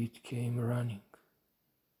 Feet came running.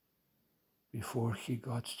 Before he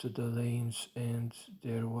got to the lane's end,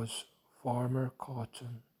 there was Farmer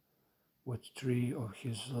Cotton with 3 of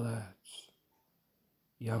his lads,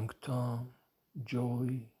 young Tom,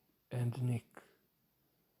 Joey, and Nick,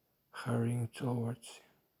 hurrying towards him.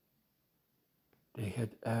 They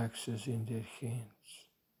had axes in their hands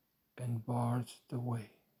and barred the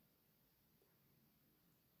way.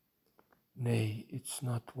 "Nay, it's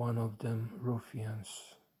not one of them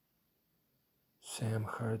ruffians," Sam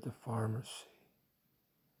heard the farmer say.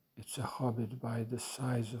 "It's a hobbit by the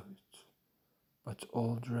size of it, but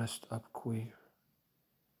all dressed up queer."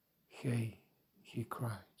 "Hey," he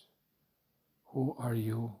cried, "who are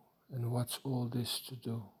you, and what's all this to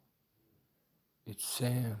do?" "It's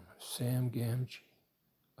Sam Gamgee.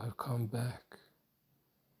 I'll come back."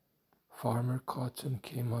 Farmer Cotton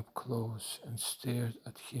came up close and stared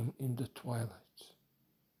at him in the twilight.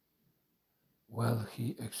 "Well,"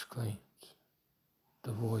 he exclaimed,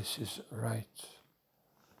 "the voice is right,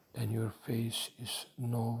 and your face is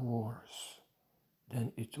no worse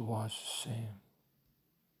than it was, Sam.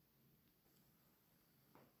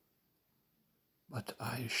 But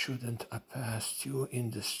I shouldn't have passed you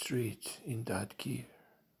in the street in that gear.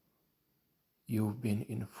 You've been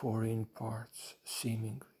in foreign parts,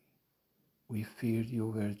 seemingly. We feared you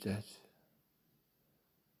were dead."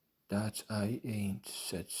 "That I ain't,"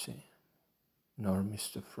 said Sam, "nor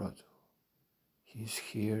Mr. Frodo. He's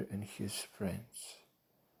here and his friends,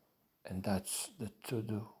 and that's the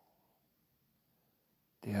to-do.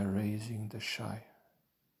 They are raising the Shire.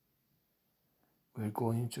 We're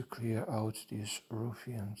going to clear out these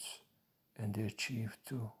ruffians and their chief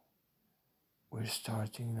too. We're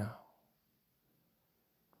starting now."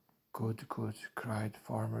 "Good, good," cried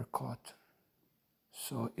Farmer Cotton.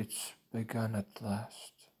 "So it's begun at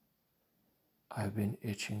last. I've been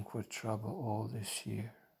itching for trouble all this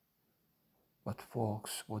year, but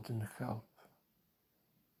folks wouldn't help,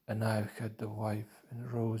 and I've had the wife and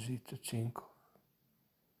Rosie to think of.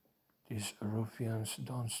 These ruffians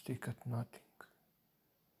don't stick at nothing.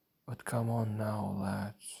 But come on now,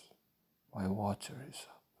 lads, my water is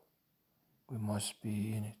up. We must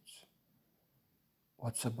be in it.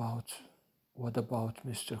 What about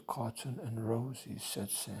Mr. Cotton and Rosie?" said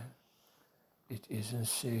Sam. "It isn't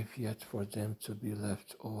safe yet for them to be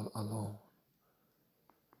left all alone."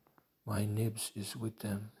 "My Nibs is with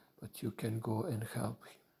them, but you can go and help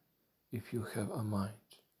him if you have a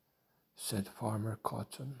mind," said Farmer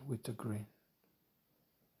Cotton with a grin.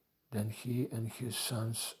 Then he and his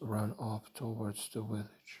sons ran off towards the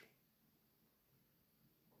village.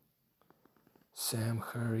 Sam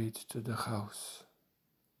hurried to the house.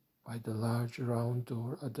 By the large round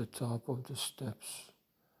door at the top of the steps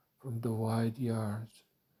from the wide yard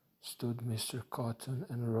stood Mr. Cotton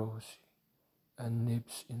and Rosie, and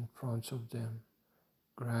Nibs in front of them,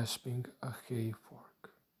 grasping a hay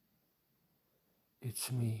fork.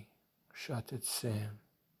 "It's me," shouted Sam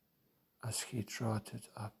as he trotted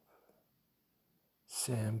up.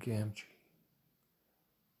 "Sam Gamgee.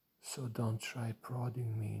 So don't try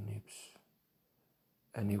prodding me, Nibs.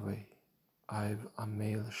 Anyway, I've a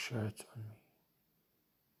mail shirt on me."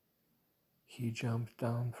 He jumped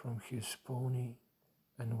down from his pony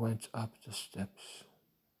and went up the steps.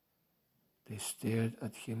 They stared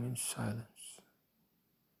at him in silence.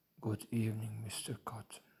 "Good evening, Mr.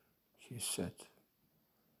 Cotton," he said.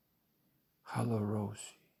 "Hello,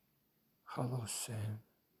 Rosie." "Hello, Sam,"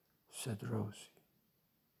 said Rosie.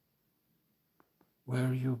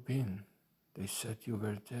 "Where you been? They said you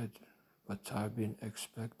were dead, but I've been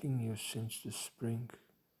expecting you since the spring.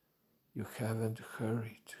 You haven't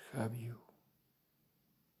hurried, have you?"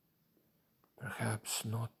 "Perhaps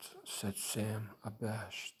not," said Sam,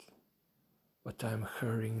 abashed. "But I'm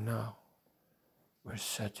hurrying now. We're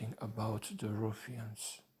setting about the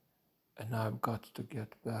ruffians, and I've got to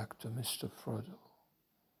get back to Mr. Frodo.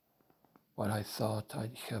 But I thought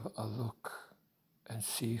I'd have a look and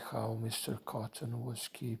see how Mr. Cotton was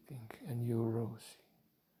keeping, and you, Rosie."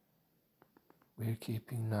 "We're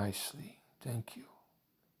keeping nicely, thank you,"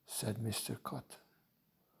 said Mr. Cotton.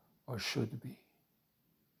 "Or should be,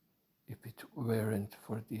 if it weren't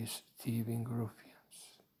for these thieving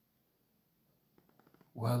ruffians."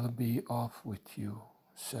 "Well, be off with you,"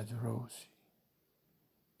 said Rosie.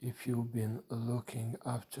 "If you've been looking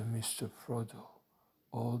after Mr. Frodo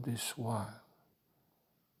all this while,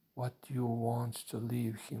 what do you want to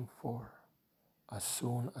leave him for, as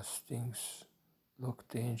soon as things look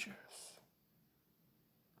dangerous?"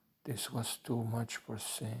 This was too much for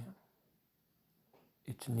Sam.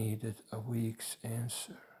 It needed a weak's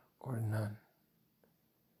answer or none.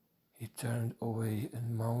 He turned away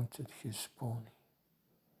and mounted his pony.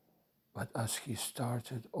 But as he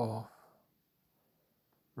started off,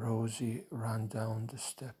 Rosie ran down the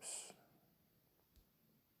steps.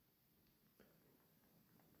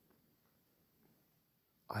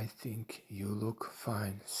 "I think you look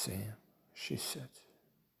fine, Sam," she said.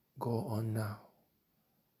 "Go on now,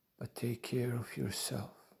 but take care of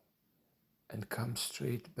yourself, and come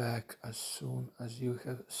straight back as soon as you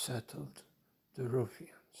have settled the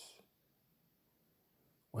ruffians."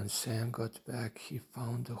 When Sam got back, he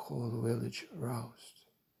found the whole village roused.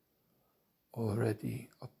 Already,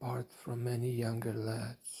 apart from many younger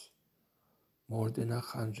lads, more than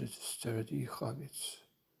 100 sturdy hobbits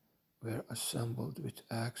were assembled with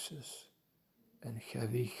axes and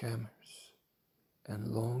heavy hammers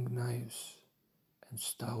and long knives and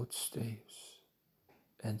stout staves,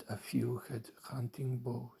 and a few had hunting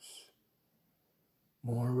bows.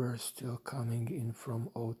 More were still coming in from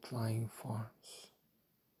outlying farms.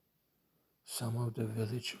 Some of the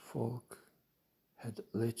village folk had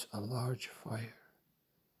lit a large fire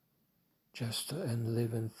just to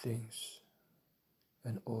enliven things,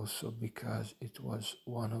 and also because it was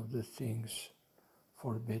one of the things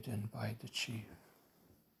forbidden by the chief.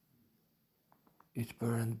 It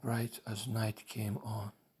burned bright as night came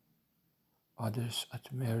on. Others,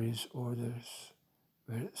 at Mary's orders,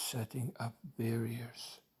 were setting up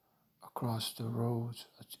barriers across the road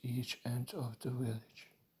at each end of the village.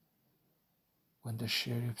 When the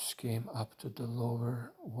sheriffs came up to the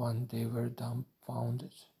lower one, they were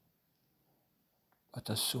dumbfounded. But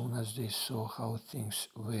as soon as they saw how things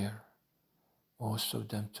were, most of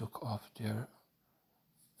them took off their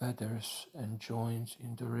feathers and joined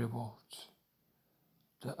in the revolt.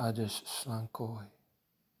 The others slunk away.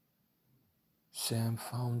 Sam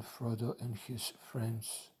found Frodo and his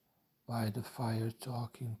friends by the fire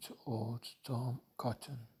talking to old Tom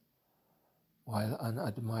Cotton, while an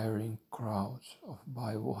admiring crowd of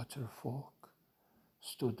Bywater folk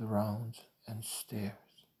stood round and stared.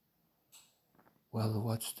 "Well,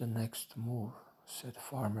 what's the next move?" said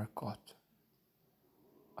Farmer Cotton.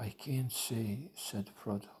 "I can't say," said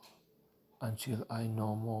Frodo, "until I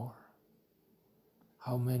know more.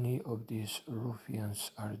 How many of these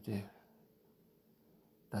ruffians are there?"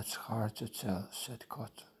 "That's hard to tell," said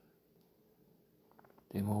Cotton.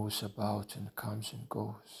 "They moves about and comes and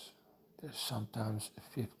goes. There's sometimes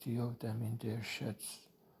 50 of them in their sheds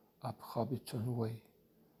up Hobbiton Way,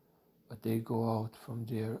 but they go out from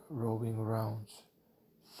there roving round,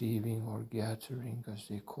 thieving or gathering as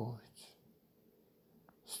they call it.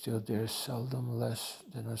 Still there's seldom less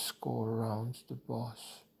than a score round the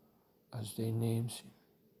boss, as they names him.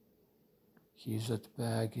 He's at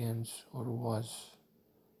Bag End, or was,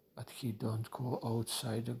 but he don't go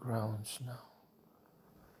outside the grounds now.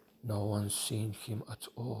 No one's seen him at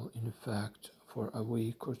all, in fact, for a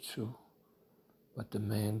week or two, but the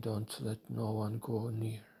man don't let no one go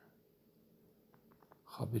near.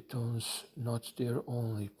 Hobbiton's not their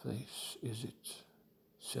only place, is it?"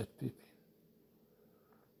 said Pippin.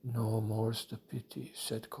 "No, more's the pity,"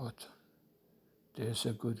 said Cotton. "There's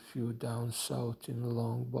a good few down south in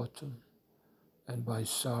Longbottom, and by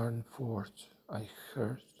Sarn Fort, I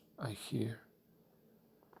hear,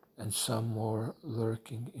 and some more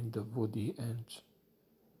lurking in the woody end,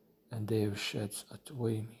 and they've sheds at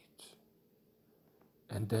Waymead.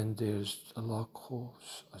 And then there's the lock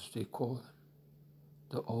holes, as they call them,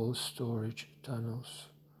 the old storage tunnels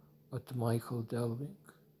at Michael Delving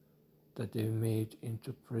that they made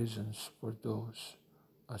into prisons for those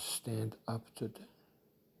as stand up to them.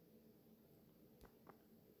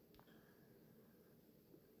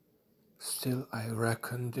 Still, I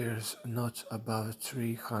reckon there's not about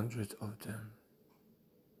 300 of them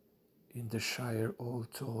in the Shire all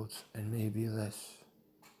told, and maybe less.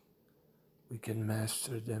 We can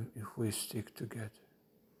master them if we stick together.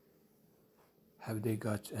 Have they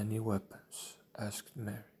got any weapons? Asked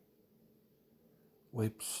Mary.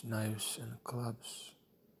 Whips, knives, and clubs.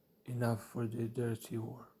 Enough for their dirty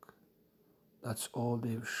work. That's all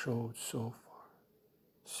they've showed so far,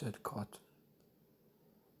 said Cotton.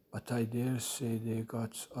 But I dare say they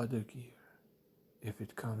got other gear, if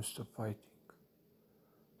it comes to fighting.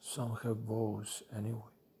 Some have bows anyway.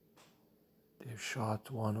 They've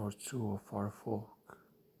shot one or two of our folk.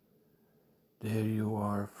 There you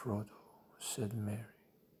are, Frodo, said Mary.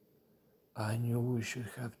 I knew we should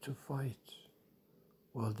have to fight.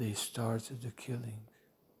 Well, they started the killing.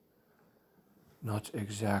 Not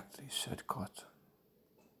exactly, said Cotton.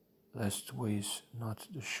 Leastways, not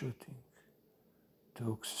the shooting.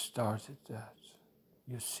 Tukes started that.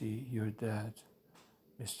 You see, your dad,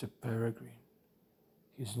 Mr. Peregrine,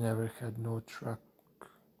 he's never had no truck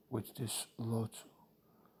with this lot,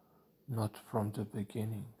 not from the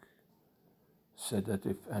beginning. Said that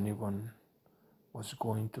if anyone was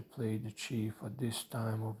going to play the chief at this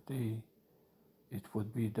time of day, it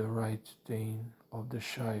would be the right Dane of the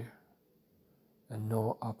Shire, and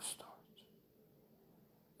no upstart.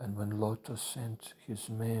 And when Lotto sent his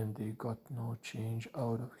men, they got no change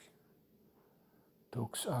out of him.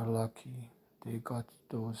 Tukes are lucky they got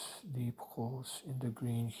those deep holes in the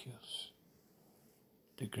green hills,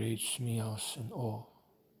 the great smears and all,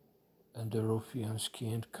 and the ruffians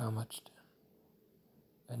can't come at them,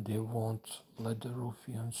 and they won't let the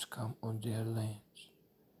ruffians come on their lands.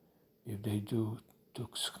 If they do,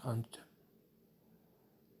 Tukes hunt them.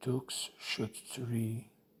 Tukes shoot 3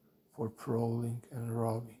 for prowling and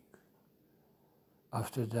robbing.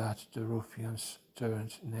 After that, the ruffians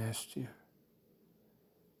turned nastier,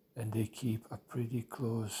 and they keep a pretty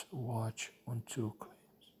close watch on Tookland.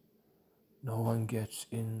 No one gets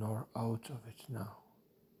in nor out of it now.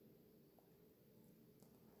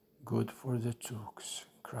 Good for the Tukes,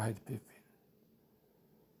 cried Pippin.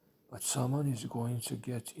 But someone is going to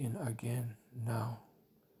get in again now.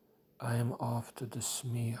 I am off to the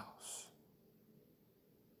Smeals.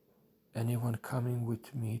 Anyone coming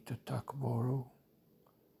with me to Tuckborough?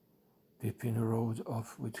 Pippin rode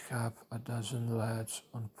off with half a dozen lads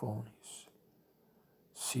on ponies.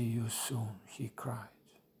 See you soon, he cried.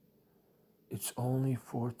 It's only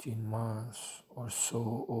 14 miles or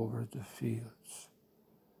so over the fields.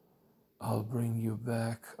 I'll bring you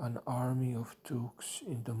back an army of Tukes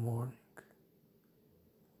in the morning.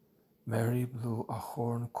 Mary blew a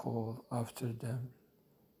horn call after them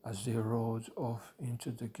as they rode off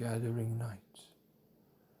into the gathering night.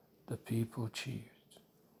 The people cheered.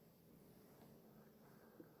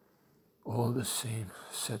 All the same,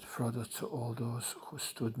 said Frodo to all those who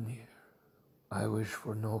stood near, I wish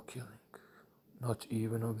for no killing, not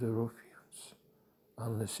even of the ruffians,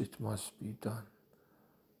 unless it must be done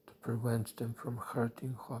to prevent them from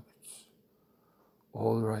hurting hobbits.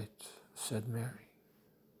 All right, said Mary,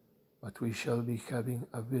 but we shall be having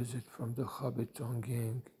a visit from the Hobbiton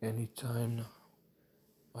gang any time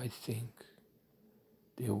now. I think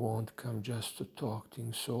they won't come just to talk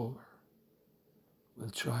things over. We'll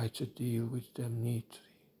try to deal with them neatly,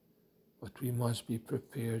 but we must be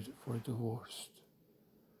prepared for the worst.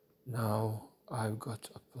 Now I've got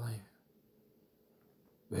a plan.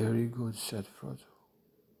 Very good, said Frodo.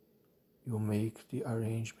 You make the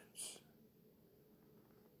arrangements.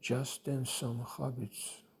 Just then some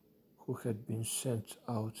hobbits who had been sent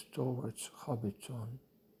out towards Hobbiton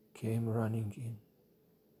came running in.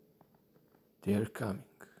 They're coming,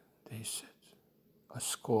 they said,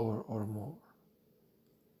 100 or more,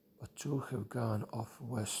 but 2 have gone off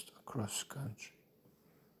west across country.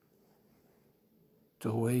 To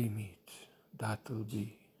Waymeet, that'll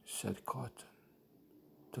be, said Cotton,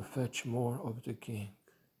 to fetch more of the gang.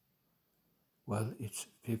 Well, it's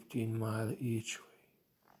 15 miles each way.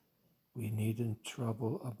 We needn't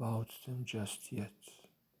trouble about them just yet.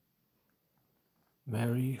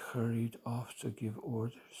 Mary hurried off to give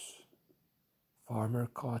orders. Farmer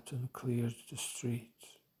Cotton cleared the street,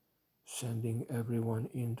 sending everyone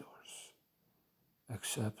indoors,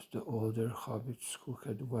 except the older hobbits who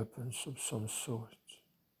had weapons of some sort.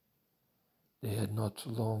 They had not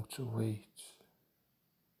long to wait.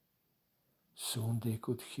 Soon they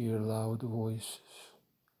could hear loud voices,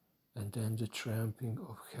 and then the tramping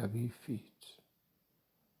of heavy feet.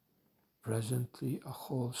 Presently a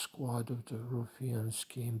whole squad of the ruffians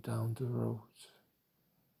came down the road.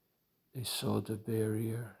 They saw the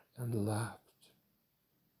barrier and laughed.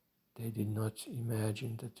 They did not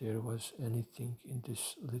imagine that there was anything in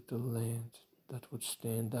this little land that would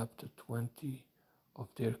stand up to 20 of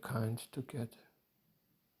their kind together.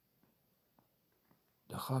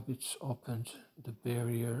 The hobbits opened the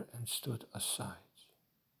barrier and stood aside.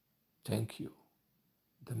 "Thank you,"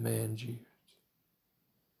 the man jeered.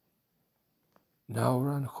 "Now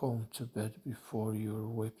run home to bed before you're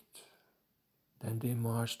whipped." Then they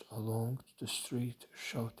marched along the street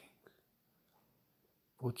shouting,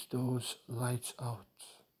 "Put those lights out.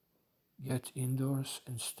 Get indoors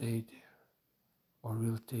and stay there, or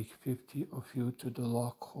we'll take 50 of you to the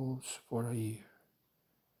lock holes for a year.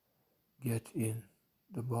 Get in,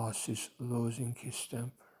 the boss is losing his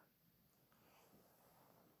temper."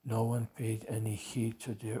 No one paid any heed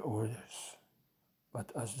to their orders,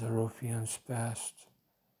 but as the ruffians passed,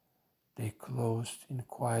 they closed in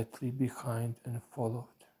quietly behind and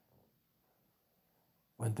followed.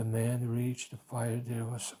 When the man reached the fire, there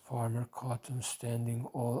was Farmer Cotton standing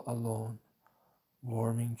all alone,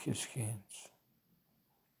 warming his hands.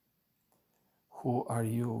 "Who are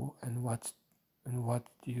you and what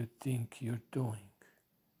do you think you're doing?"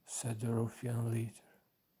 said the ruffian leader.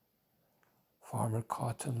 Farmer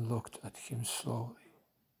Cotton looked at him slowly.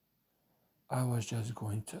 "I was just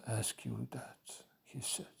going to ask you that," he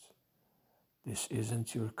said. "This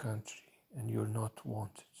isn't your country and you're not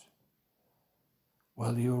wanted."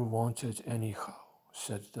 "Well, you're wanted anyhow,"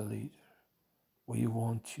 said the leader. "We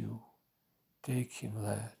want you. Take him,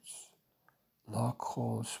 lads. Lock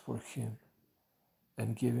holes for him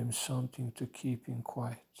and give him something to keep him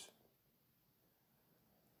quiet."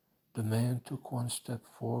 The man took one step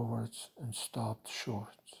forward and stopped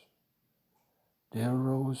short. There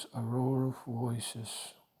rose a roar of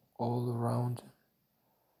voices all around them,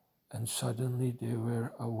 and suddenly they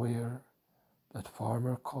were aware that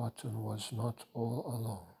Farmer Cotton was not all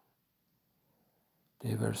alone.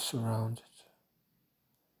 They were surrounded.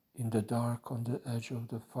 In the dark on the edge of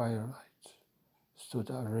the firelight stood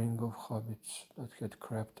a ring of hobbits that had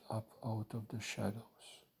crept up out of the shadows.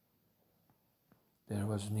 There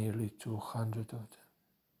was nearly 200 of them,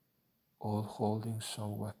 all holding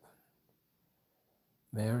some weapon.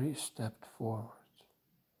 Merry stepped forward.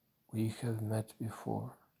 "We have met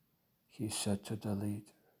before," he said to the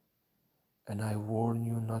leader, "and I warn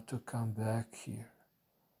you not to come back here.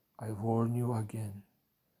 I warn you again.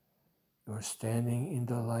 You are standing in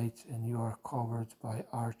the light and you are covered by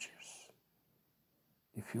archers.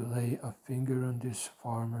 If you lay a finger on this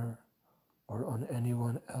farmer or on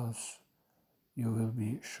anyone else, you will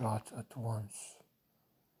be shot at once.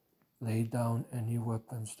 Lay down any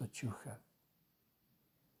weapons that you have."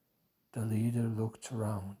 The leader looked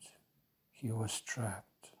around. He was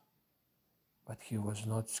trapped, but he was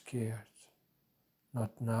not scared,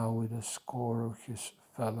 not now with a score of his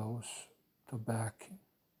fellows to back him.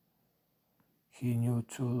 He knew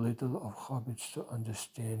too little of hobbits to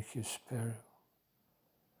understand his peril.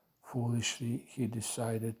 Foolishly, he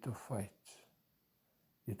decided to fight.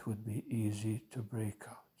 It would be easy to break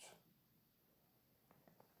out.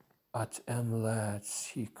 "At 'em, lads,"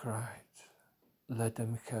 he cried. "Let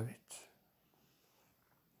them have it."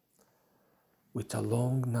 With a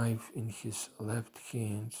long knife in his left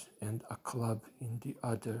hand and a club in the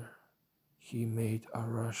other, he made a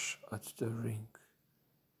rush at the ring,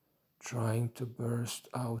 trying to burst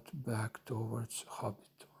out back towards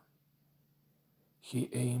Hobbiton.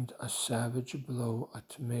 He aimed a savage blow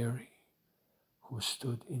at Merry, who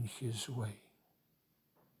stood in his way.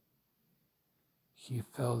 He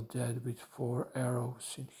fell dead with 4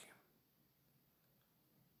 arrows in him.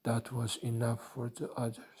 That was enough for the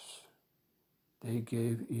others. They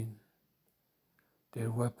gave in.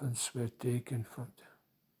 Their weapons were taken from them,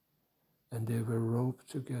 and they were roped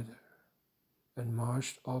together and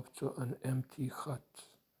marched up to an empty hut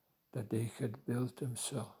that they had built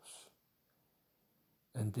themselves.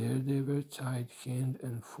 And there they were tied hand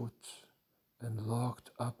and foot and locked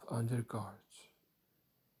up under guards.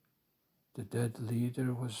 The dead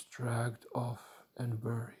leader was dragged off and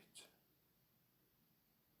buried.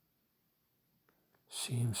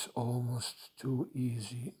 Seems almost too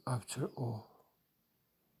easy after all,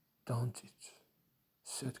 don't it?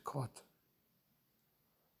 Said Cotton.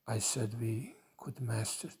 I said we could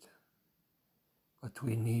master them, but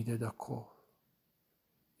we needed a call.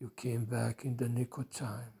 You came back in the nick of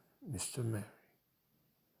time, Mr. Merry.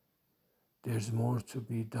 There's more to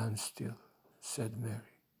be done still, said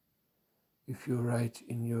Merry. If you write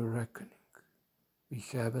in your reckoning, we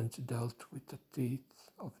haven't dealt with the teeth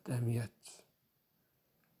of them yet,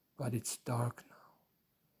 but it's dark now.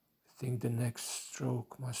 I think the next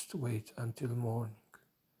stroke must wait until morning.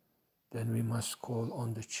 Then we must call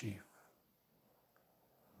on the chief.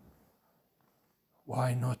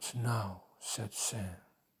 Why not now? Said Sam.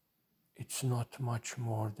 It's not much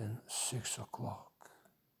more than 6 o'clock,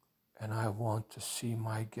 and I want to see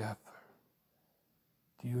my gaffer.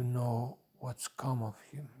 Do you know what's come of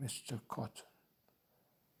him, Mr. Cotton?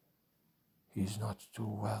 He's not too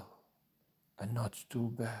well, and not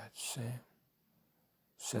too bad, Sam,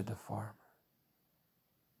 said the farmer.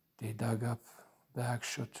 They dug up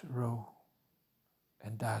Bagshot Row,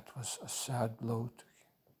 and that was a sad blow to him.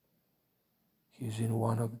 He's in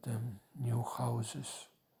one of them new houses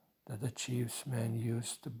that the chief's men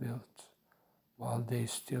used to build while they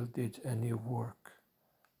still did any work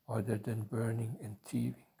other than burning and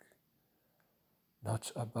thieving,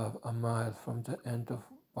 not above a mile from the end of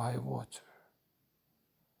Bywater.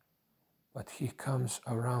 But he comes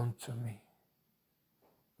around to me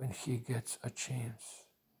when he gets a chance,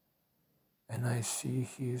 and I see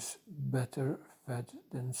he's better fed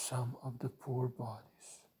than some of the poor bodies.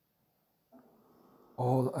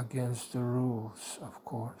 All against the rules, of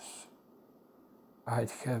course. I'd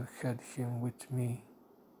have had him with me,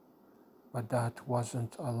 but that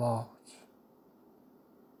wasn't allowed.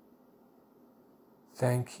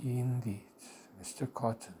 Thank ye indeed, Mr.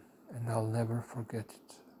 Cotton, and I'll never forget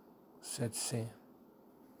it, said Sam.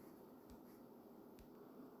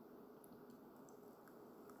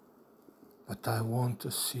 But I want to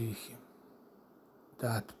see him,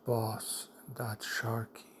 that boss, that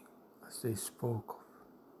Sharkey, as they spoke of.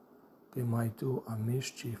 They might do a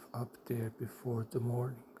mischief up there before the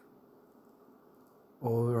morning.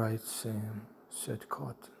 All right, Sam, said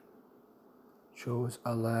Cotton. Choose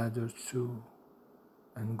a ladder too,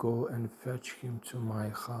 and go and fetch him to my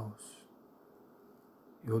house.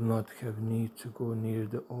 You'll not have need to go near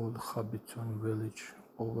the old Hobbiton village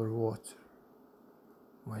over water.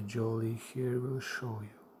 My Jolly here will show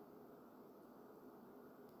you.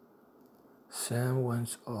 Sam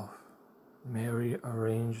went off. Mary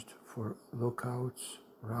arranged for lookouts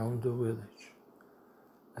round the village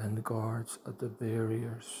and guards at the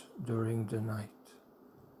barriers during the night.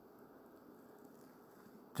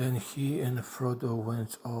 Then he and Frodo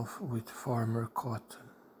went off with Farmer Cotton.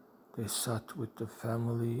 They sat with the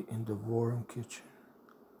family in the warm kitchen,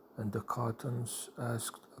 and the Cottons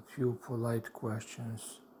asked a few polite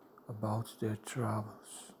questions about their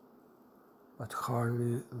travels, but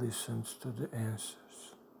hardly listened to the answers.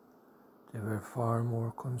 They were far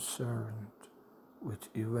more concerned with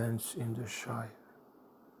events in the Shire.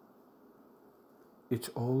 It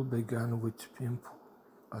all began with Pimple,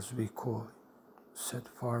 as we call it, said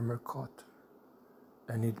Farmer Cotton,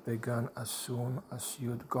 and it began as soon as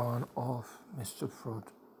you'd gone off, Mr.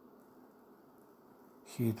 Frodo.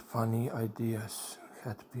 He'd funny ideas,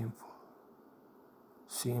 had Pimple.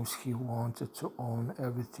 Seems he wanted to own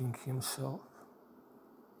everything himself,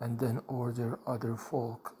 and then order other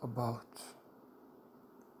folk about.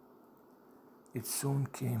 It soon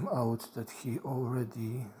came out that he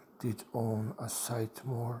already did own a sight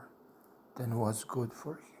more than was good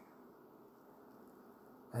for him,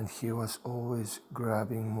 and he was always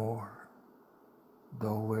grabbing more,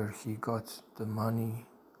 though where he got the money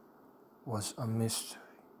was a mystery.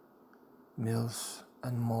 Mills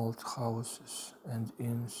and malt houses and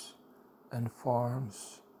inns and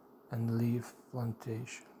farms and leaf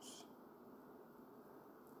plantations.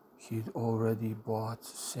 He'd already bought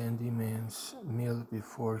Sandyman's mill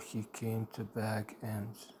before he came to Bag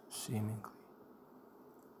End, seemingly.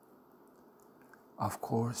 Of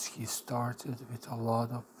course, he started with a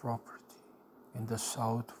lot of property in the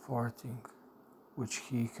South Forting, which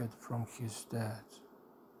he had from his dad.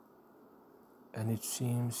 And it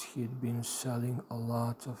seems he'd been selling a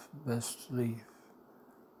lot of best leaf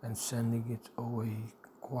and sending it away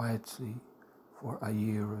quietly for a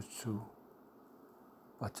year or two.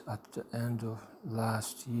 But at the end of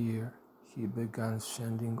last year, he began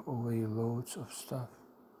sending away loads of stuff,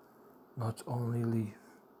 not only leaf.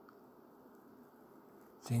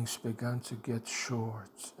 Things began to get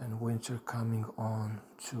short, and winter coming on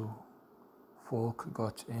too. Folk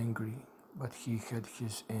got angry, but he had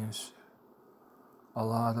his answer. A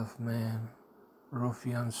lot of men,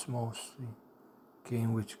 ruffians mostly,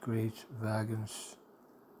 came with great wagons,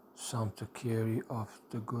 some to carry off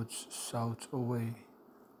the goods south away,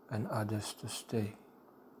 and others to stay.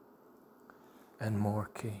 And more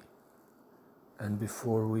came, and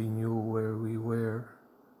before we knew where we were,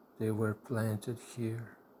 they were planted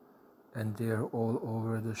here and there all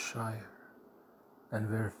over the Shire. and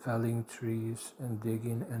were felling trees and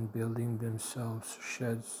digging and building themselves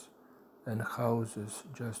sheds and houses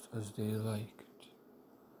just as they liked.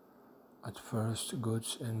 At first,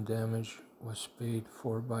 goods and damage was paid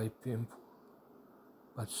for by Pimple,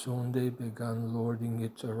 but soon they began lording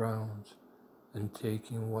it around and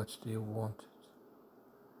taking what they wanted.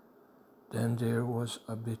 Then there was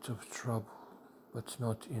a bit of trouble, but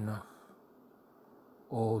not enough.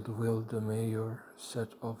 Old Will the mayor set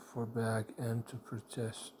off for Bag End to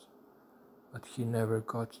protest, but he never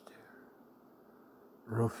got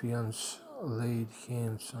there. Ruffians laid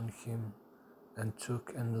hands on him and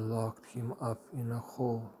took and locked him up in a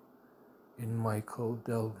hole in Michael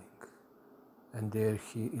Delving, and there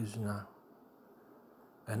he is now.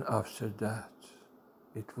 And after that,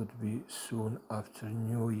 it would be soon after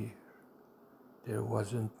New Year. There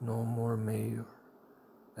wasn't no more mayor,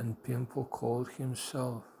 and Pimple called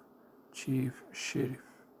himself Chief Sheriff,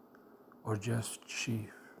 or just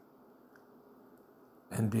Chief,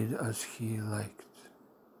 and did as he liked.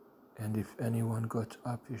 And if anyone got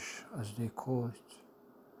uppish, as they call it,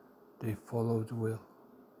 they followed Will.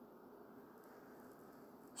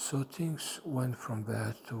 So things went from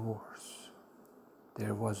bad to worse.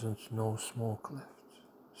 There wasn't no smoke left,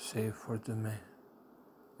 save for the man,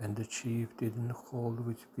 and the chief didn't hold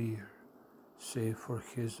with beer, save for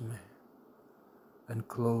his men, and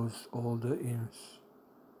closed all the inns,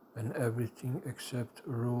 and everything except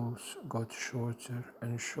rules got shorter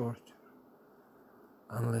and shorter,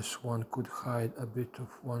 unless one could hide a bit of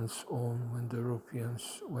one's own when the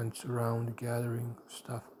ruffians went around gathering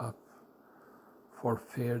stuff up for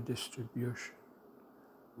fair distribution,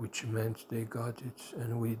 which meant they got it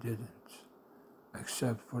and we didn't,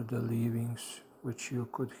 except for the leavings which you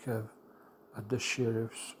could have at the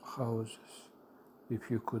sheriff's houses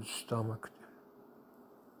if you could stomach them.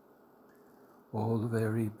 All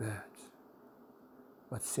very bad.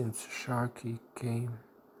 But since Sharky came,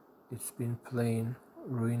 it's been plain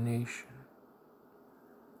ruination.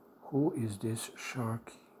 "Who is this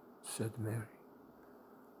Sharky?" said Mary.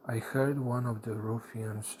 "I heard one of the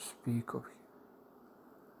ruffians speak of him."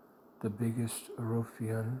 "The biggest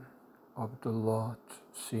ruffian of the lot,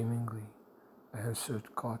 seemingly,"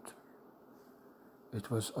 answered Cotter. "It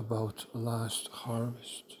was about last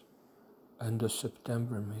harvest, end of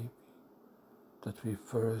September maybe, that we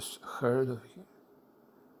first heard of him.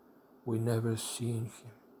 We never seen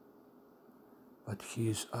him, but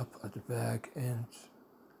he's up at Bag End,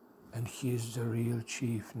 and he's the real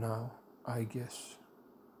chief now, I guess.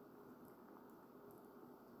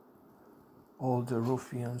 All the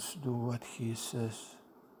ruffians do what he says,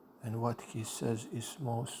 and what he says is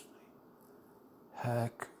mostly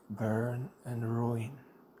hack, burn, and ruin,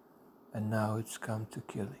 and now it's come to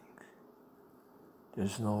killing.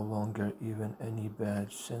 There's no longer even any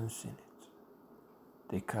bad sense in it.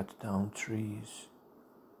 They cut down trees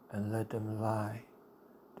and let them lie.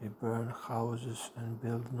 They burn houses and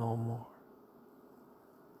build no more.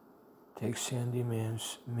 Take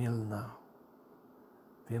Sandyman's mill now.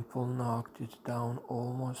 Pimple knocked it down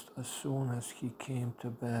almost as soon as he came to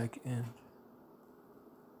Bag End.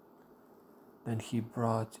 Then he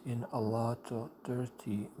brought in a lot of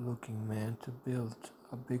dirty-looking men to build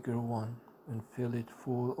a bigger one and fill it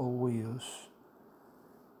full of wheels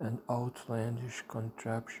and outlandish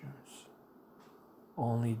contraptions.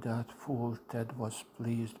 Only that fool Ted was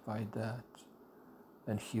pleased by that,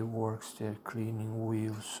 and he works there cleaning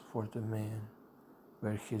wheels for the man,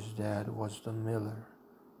 where his dad was the miller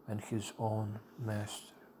and his own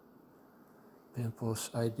master. Pimple's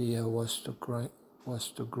idea was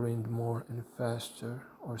to grind more and faster,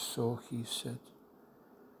 or so he said.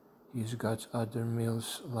 He's got other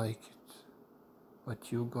mills like it,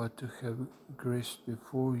 but you got to have grist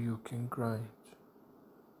before you can grind.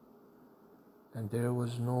 And there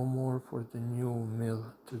was no more for the new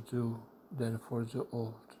mill to do than for the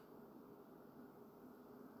old.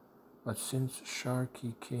 But since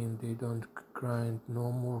Sharky came, they don't grind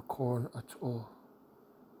no more corn at all.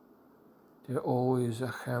 There's always a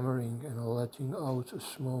hammering and a letting out a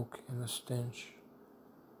smoke and a stench,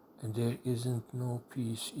 and there isn't no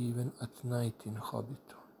peace even at night in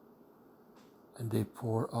Hobbiton. And they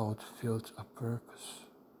pour out filth a purpose.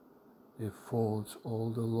 They fold all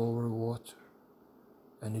the lower water,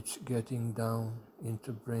 and it's getting down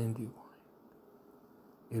into Brandywine.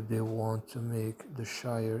 If they want to make the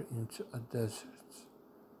Shire into a desert,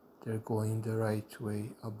 they're going the right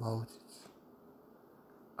way about it.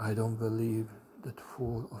 I don't believe that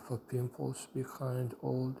fool of a Pimple's behind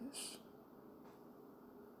all this.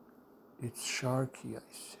 It's Sharky, I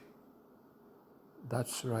say.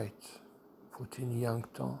 That's right, put in young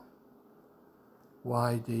Tom.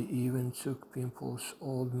 Why, they even took Pimple's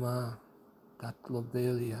old man, that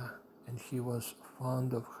Lobelia, and he was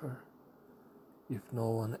fond of her, if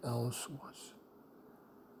no one else was.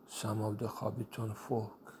 Some of the Hobbiton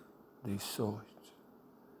folk, they saw it.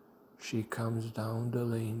 She comes down the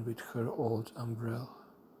lane with her old umbrella.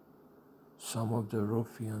 Some of the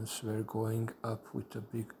ruffians were going up with a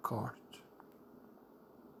big cart.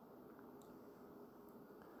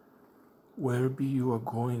 "Where be you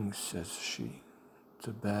a-going?" says she.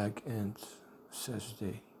 "To Bag End," says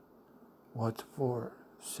they. "What for?"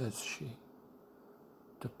 says she.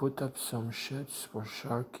 "To put up some sheds for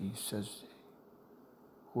Sharkey," says they.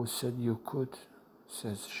 "Who said you could?"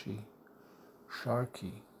 says she.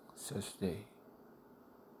 "Sharkey," says they.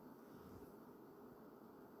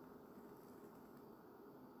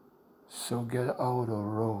 "So get out of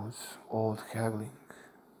Rose, old haggling."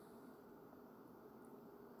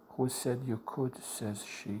 "Who said you could?" says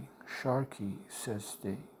she. "Sharkey," says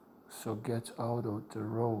they. "So get out of the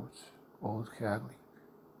road, old haggling."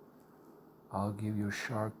 "I'll give you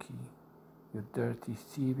Sharkey, you dirty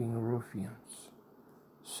thieving ruffians,"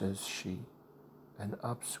 says she, and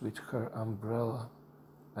ups with her umbrella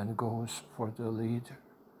and goes for the leader,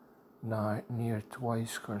 near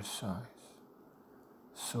twice her size.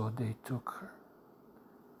 So they took her,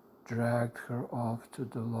 dragged her off to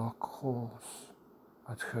the lock holes,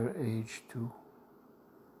 at her age too.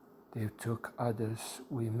 They took others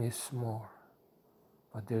we miss more,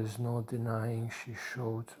 but there's no denying she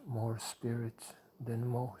showed more spirit than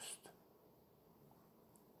most.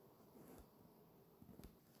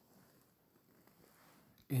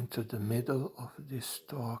 Into the middle of this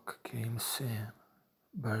talk came Sam,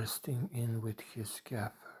 bursting in with his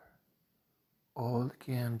gaffer. Old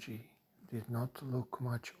Gamgee did not look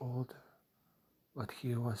much older, but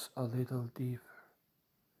he was a little deeper.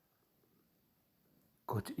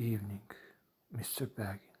 "Good evening, Mr.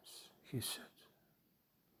 Baggins," he said.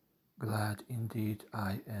 "Glad indeed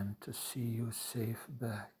I am to see you safe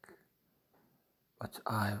back, but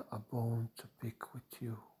I've a bone to pick with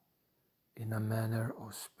you, in a manner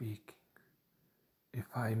of speaking, if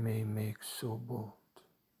I may make so bold.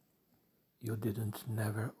 You didn't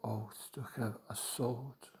never oath to have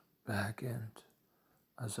assault Bag End,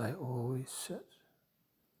 as I always said.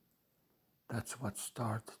 That's what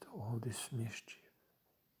started all this mischief.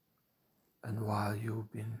 And while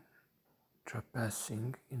you've been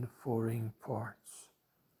trespassing in foreign parts,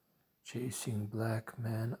 chasing black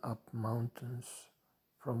men up mountains,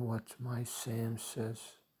 from what my Sam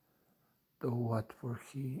says, though what for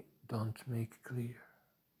he don't make clear.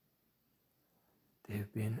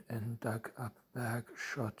 They've been and dug up Bag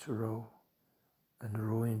Shot Row and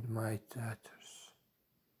ruined my tatters.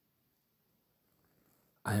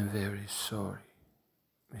 I'm very sorry,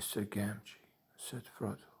 Mr. Gamgee, said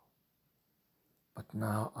Frodo, but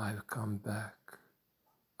now I've come back,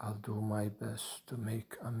 I'll do my best to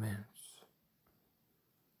make amends.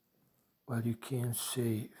 Well, you can't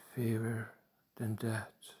say fairer than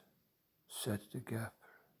that, said the Gaffer.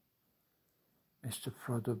 Mr.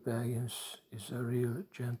 Frodo Baggins is a real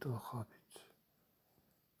gentle hobbit.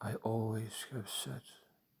 I always have said,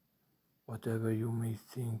 whatever you may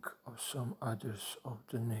think of some others of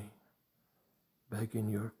the name, begging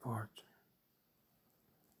your pardon,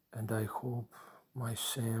 and I hope my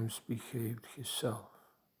Sam's behaved himself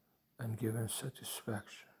and given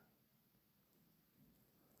satisfaction.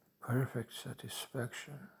 Perfect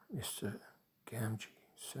satisfaction, Mr. Gamgee,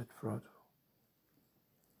 said Frodo.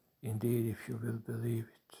 Indeed, if you will believe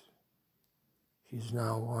it, he's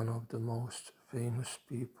now one of the most famous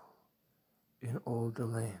people in all the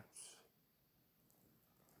lands,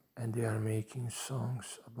 and they are making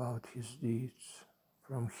songs about his deeds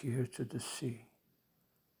from here to the sea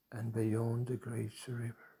and beyond the great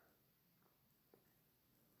river.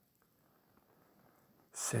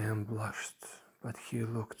 Sam blushed, but he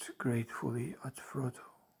looked gratefully at Frodo,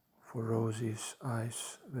 for Rosie's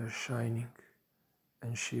eyes were shining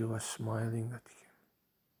and she was smiling at him.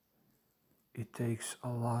 It takes a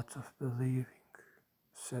lot of believing,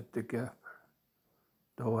 said the Gaffer,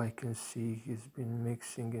 though I can see he's been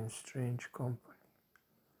mixing in strange company.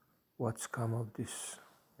 What's come of this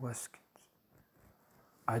waistcoat?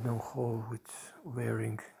 I don't hold with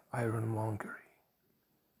wearing ironmongery,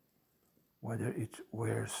 whether it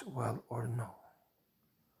wears well or no.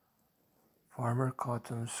 Farmer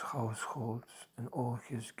Cotton's household and all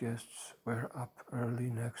his guests were up early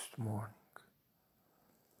next morning.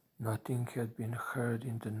 Nothing had been heard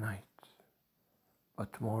in the night,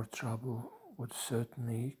 but more trouble would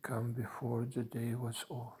certainly come before the day was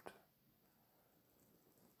old.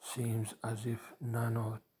 Seems as if none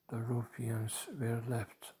of The ruffians were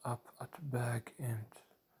left up at Bag End,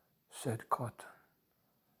 said Cotton,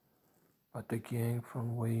 but the gang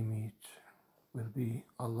from Waymeet will be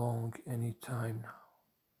along any time now.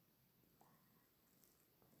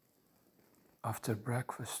 After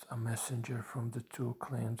breakfast, a messenger from the two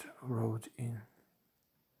clans rode in.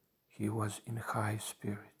 He was in high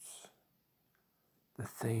spirits. The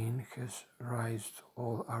Thane has raised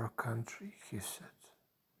all our country, he said,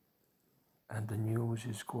 and the news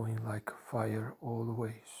is going like fire all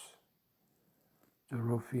ways. The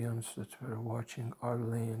ruffians that were watching our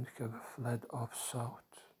land have fled off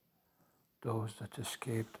south, those that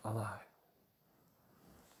escaped alive.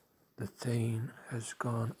 The Thane has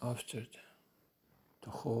gone after them to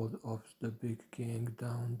hold off the big gang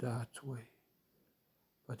down that way,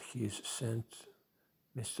 but he's sent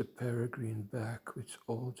Mr. Peregrine back with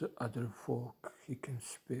all the other folk he can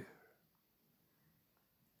spare.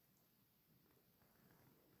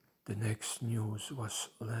 The next news was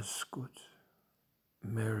less good.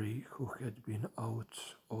 Mary, who had been out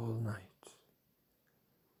all night,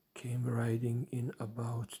 came riding in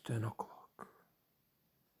about 10 o'clock.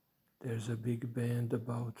 There's a big band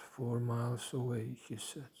about 4 miles away, he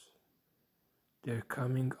said. They're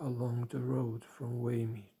coming along the road from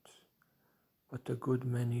Waymeet, but a good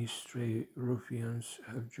many stray ruffians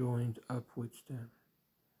have joined up with them.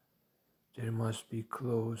 There must be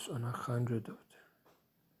close on 100 of them,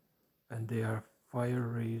 and they are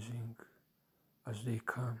fire-raising as they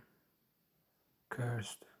come.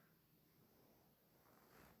 Curse them.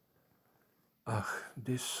 Ach,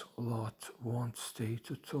 this lot won't stay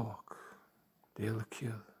to talk. They'll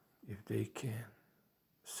kill if they can,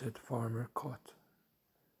 said Farmer Cotton.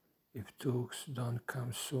 If Tukes don't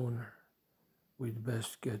come sooner, we'd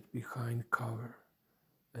best get behind cover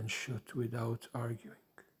and shoot without arguing.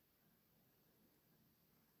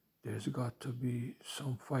 There's got to be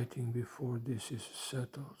some fighting before this is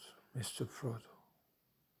settled, Mr. Frodo.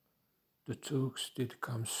 The Tukes did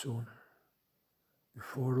come sooner.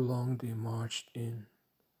 Before long they marched in,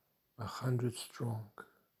 100 strong,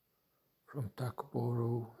 from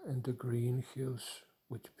Tuckborough and the Green Hills,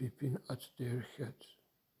 with Pippin at their head.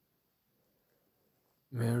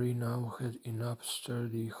 Mary now had enough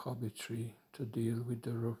sturdy hobbitry to deal with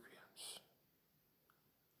the ruffians.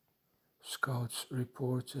 Scouts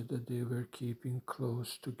reported that they were keeping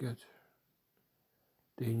close together.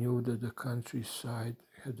 They knew that the countryside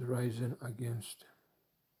had risen against them,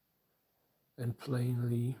 and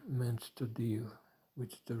plainly meant to deal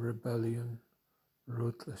with the rebellion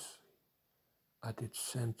ruthlessly at its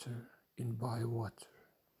center in Bywater.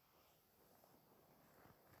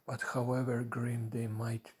 But however grim they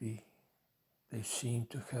might be, they seemed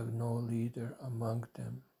to have no leader among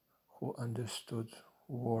them who understood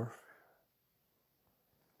warfare.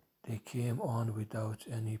 They came on without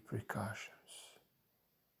any precautions.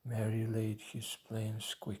 Merry laid his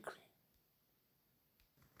plans quickly.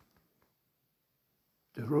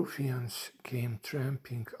 The ruffians came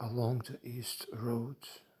tramping along the east road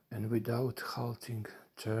and without halting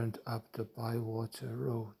turned up the Bywater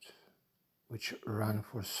road, which ran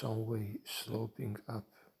for some way sloping up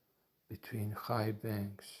between high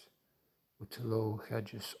banks with low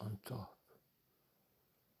hedges on top.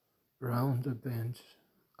 Round the bend,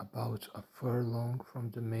 about a furlong from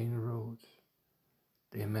the main road,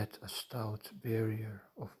 they met a stout barrier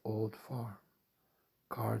of old farm,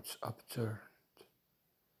 carts upturned.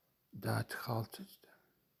 That halted them.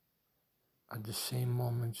 At the same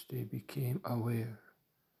moment they became aware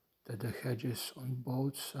that the hedges on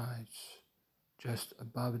both sides, just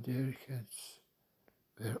above their heads,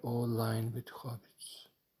 were all lined with hobbits.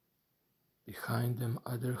 Behind them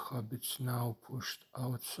other hobbits now pushed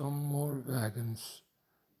out some more wagons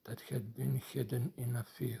that had been hidden in a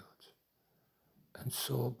field, and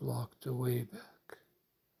so blocked the way back.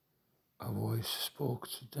 A voice spoke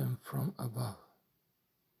to them from above.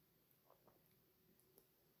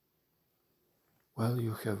 "Well,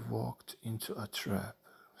 you have walked into a trap,"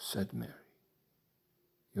 said Mary.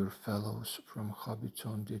 "Your fellows from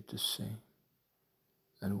Hobbiton did the same,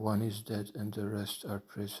 and one is dead and the rest are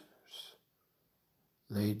prisoners.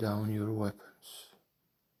 Lay down your weapons,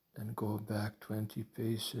 then go back 20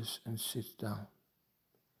 paces and sit down.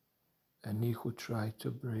 Any who try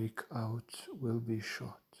to break out will be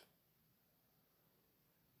shot."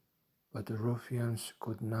 But the ruffians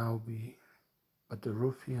could not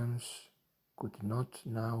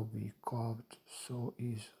now be caught so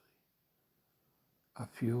easily. A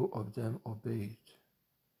few of them obeyed,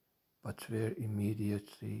 but were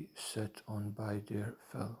immediately set on by their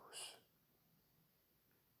fellows.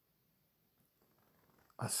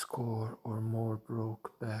 A score or more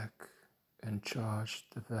broke back and charged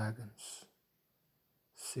the wagons.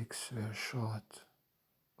 6 were shot,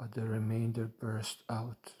 but the remainder burst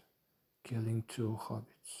out, killing 2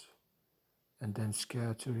 hobbits, and then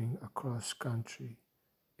scattering across country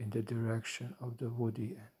in the direction of the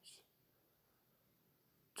woody ends.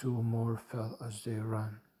 2 more fell as they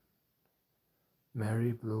ran.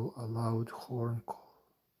 Merry blew a loud horn call,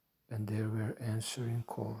 and there were answering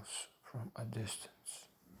calls from a distance.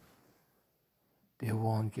 "They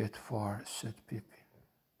won't get far," said Pippin.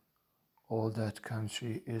 "All that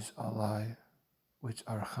country is alive with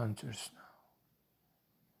our hunters now."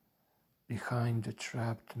 Behind the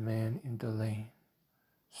trapped men in the lane,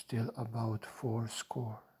 still about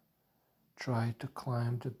 80, tried to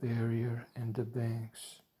climb the barrier and the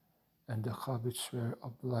banks, and the hobbits were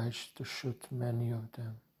obliged to shoot many of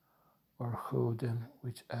them or hoe them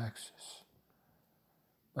with axes.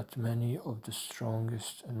 But many of the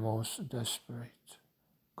strongest and most desperate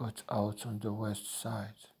got out on the west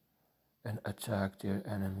side and attacked their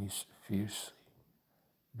enemies fiercely,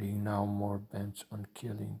 being now more bent on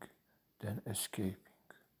killing than escaping.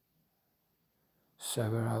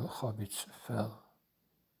 Several hobbits fell,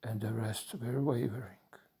 and the rest were wavering,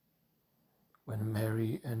 when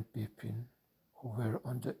Merry and Pippin, who were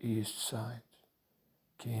on the east side,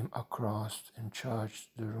 came across and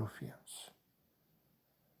charged the ruffians.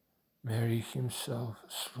 Merry himself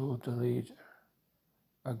slew the leader,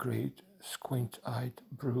 a great squint-eyed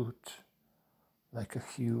brute, like a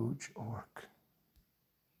huge orc.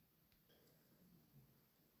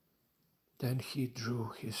 Then he drew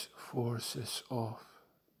his forces off,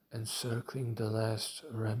 encircling the last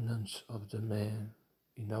remnants of the men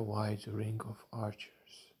in a wide ring of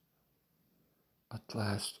archers. At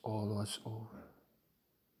last all was over.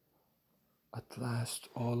 At last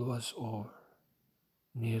all was over.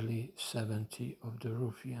 Nearly 70 of the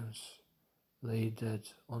ruffians lay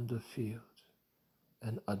dead on the field,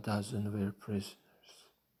 and a dozen were prisoners.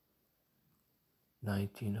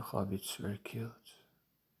 19 hobbits were killed,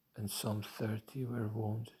 and some 30 were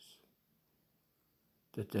wounded.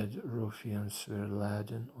 The dead ruffians were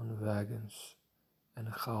laden on wagons and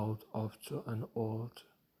hauled off to an old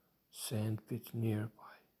sand pit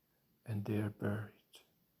nearby, and there buried.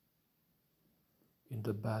 In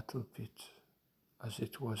the battle pit, as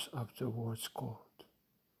it was afterwards called,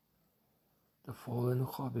 the fallen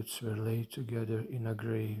hobbits were laid together in a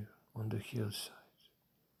grave on the hillside,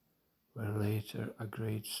 where later a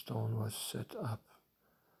great stone was set up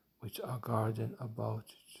with a garden about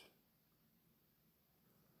it.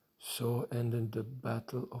 So ended the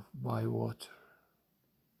Battle of Bywater.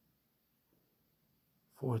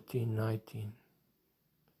 1419,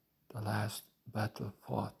 the last battle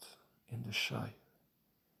fought in the Shire,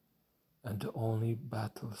 and the only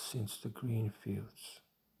battle since the Greenfields,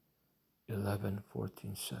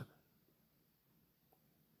 1147.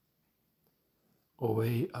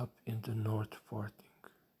 Away up in the North Forting,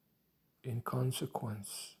 in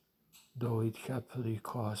consequence, though it happily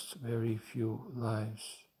cost very few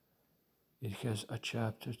lives, it has a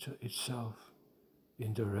chapter to itself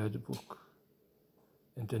in the Red Book,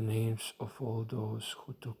 and the names of all those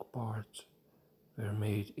who took part were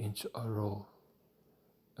made into a roll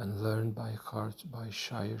and learned by heart by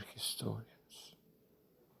Shire historians.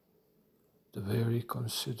 The very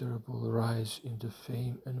considerable rise in the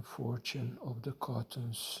fame and fortune of the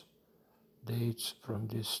Cottons dates from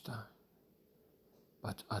this time,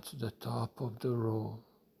 but at the top of the roll,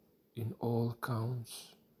 in all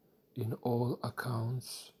accounts,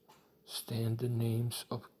 stand the names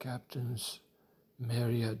of Captains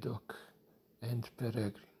Meriadoc and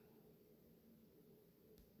Peregrine.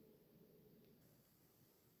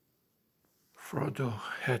 Frodo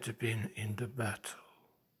had been in the battle,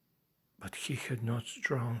 but he had not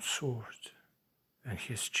drawn sword, and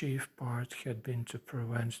his chief part had been to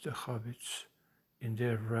prevent the hobbits in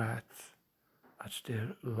their wrath at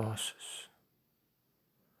their losses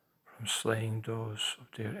from slaying those of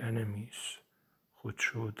their enemies who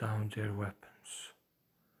threw down their weapons.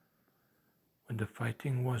 When the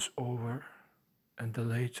fighting was over, and the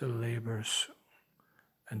later labors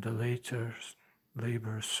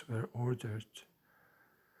were ordered,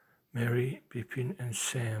 Merry, Pippin, and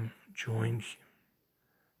Sam joined him,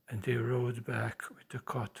 and they rode back with the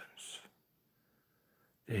Cottons.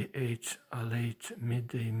 They ate a late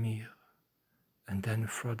midday meal, and then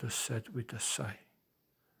Frodo said with a sigh,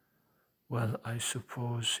 "Well, I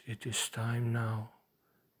suppose it is time now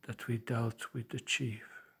that we dealt with the chief."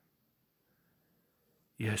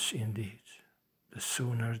 "Yes, indeed, the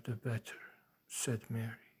sooner the better," said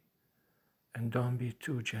Merry, "and don't be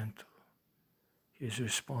too gentle. He is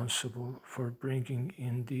responsible for bringing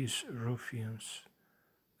in these ruffians,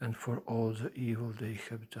 and for all the evil they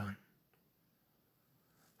have done.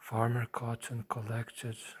 Farmer Cotton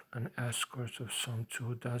collected an escort of some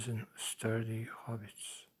 24 sturdy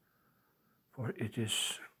hobbits, for it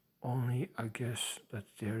is only a guess that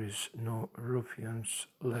there is no ruffians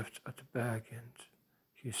left at Bag End,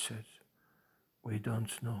 he said. We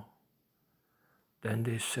don't know. Then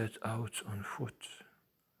they set out on foot.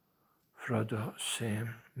 Frodo,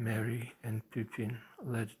 Sam, Merry, and Pippin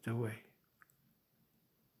led the way.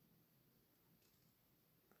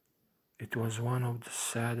 It was one of the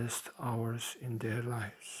saddest hours in their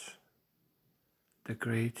lives. The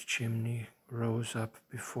great chimney rose up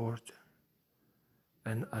before them,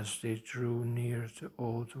 and as they drew near the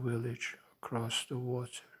old village across the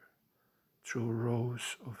water, through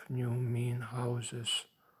rows of new mean houses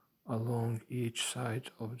along each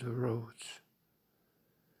side of the road,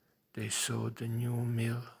 they saw the new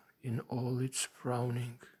mill in all its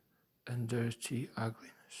frowning and dirty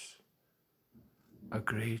ugliness. A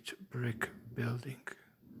great brick building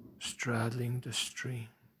straddling the stream,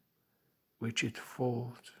 which it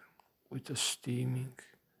followed with a steaming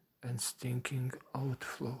and stinking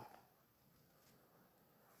outflow.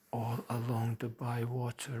 All along the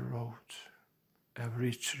Bywater road,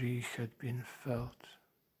 every tree had been felled.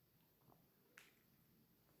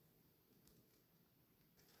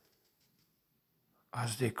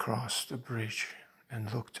 As they crossed the bridge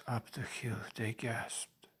and looked up the hill, they gasped.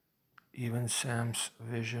 Even Sam's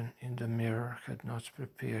vision in the mirror had not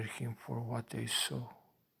prepared him for what they saw.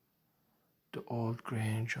 The old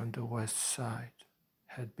grange on the west side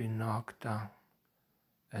had been knocked down,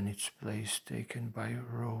 and its place taken by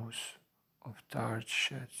rows of tarred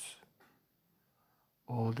sheds.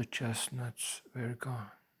 All the chestnuts were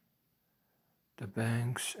gone. The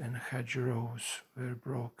banks and hedgerows were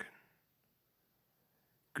broken.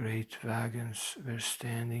 Great wagons were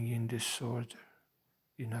standing in disorder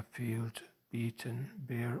in a field beaten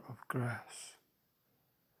bare of grass.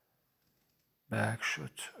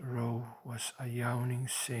 Bagshot Row was a yawning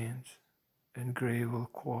sand and gravel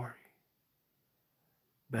quarry.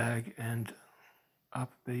 Bag End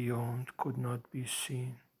up beyond could not be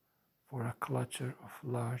seen for a clutter of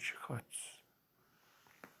large huts.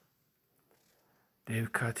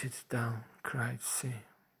 They've cut it down, cried Sam.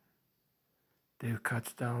 They've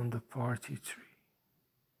cut down the party tree.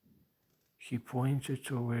 He pointed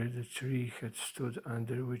to where the tree had stood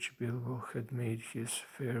under which Bilbo had made his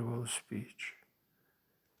farewell speech.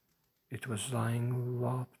 It was lying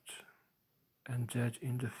lopped and dead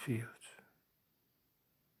in the field.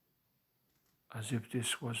 As if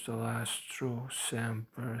this was the last straw, Sam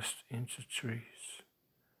burst into tears.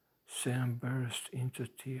 Sam burst into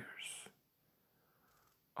tears.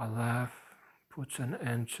 A laugh put an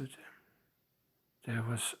end to them. There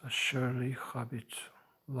was a surly hobbit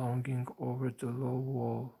longing over the low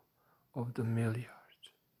wall of the mill yard.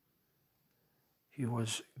 He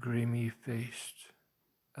was grimy-faced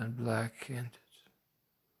and black-handed.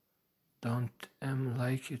 Don't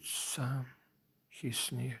like it, Sam, he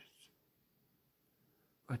sneered.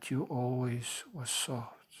 But you always was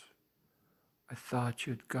soft. I thought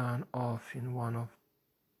you'd gone off in one of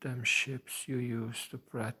them ships you used to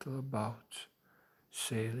prattle about,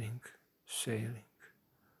 sailing.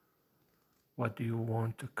 What do you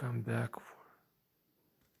want to come back for?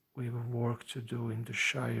 We've work to do in the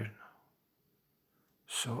Shire now.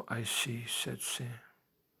 So I see, said Sam.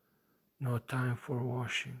 No time for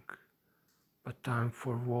washing, but time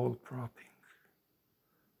for wall propping.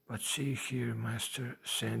 But see here, Master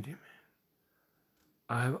Sandyman,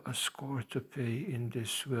 I've a score to pay in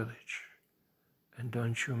this village, and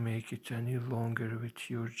don't you make it any longer with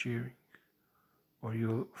your jeering, or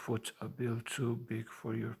you'll foot a bill too big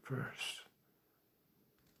for your purse.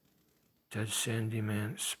 That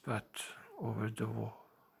Sandyman spat over the wall.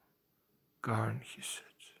 Garn, he said,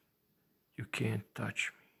 you can't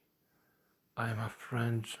touch me. I'm a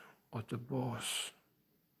friend of the boss.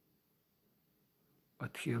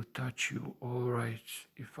 But he'll touch you all right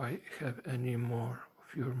if I have any more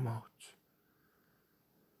of your mouth.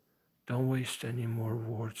 Don't waste any more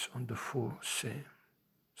words on the fool, Sam,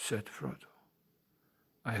 said Frodo.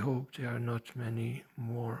 I hope there are not many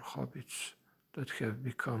more hobbits that have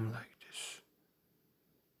become like this.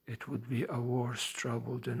 It would be a worse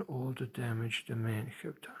trouble than all the damage the men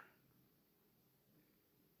have done.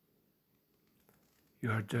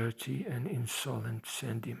 You are dirty and insolent,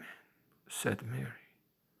 Sandyman, said Merry,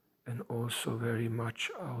 and also very much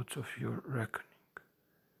out of your reckoning.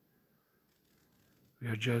 We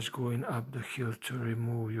are just going up the hill to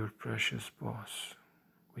remove your precious boss.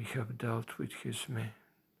 We have dealt with his men.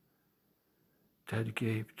 Ted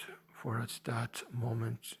gaped, for at that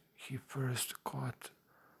moment he first caught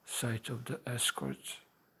sight of the escort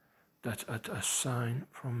that at a sign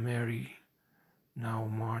from Mary now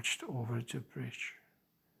marched over the bridge.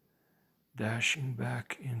 Dashing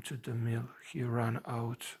back into the mill, he ran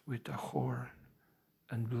out with a horn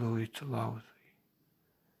and blew it loudly.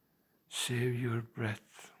 "Save your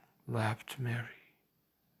breath," laughed Mary.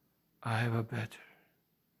 "I have a better."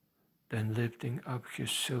 Then lifting up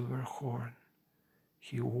his silver horn,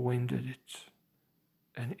 he winded it,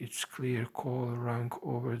 and its clear call rang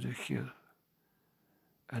over the hill.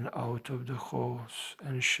 And out of the halls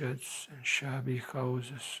and sheds and shabby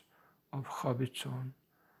houses of Hobbiton,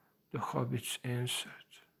 the hobbits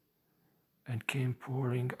answered, and came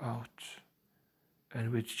pouring out,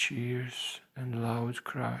 and with cheers and loud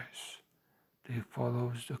cries, they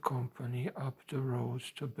followed the company up the road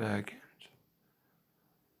to Bag End.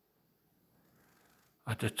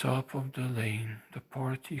 At the top of the lane, the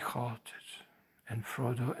party halted, and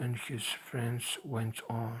Frodo and his friends went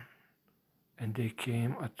on, and they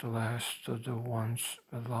came at last to the once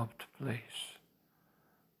beloved place.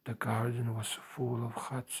 The garden was full of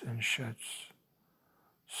huts and sheds,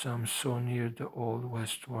 some so near the old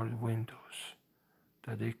westward windows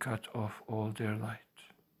that they cut off all their light.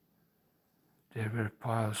 There were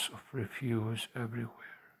piles of refuse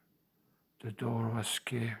everywhere. The door was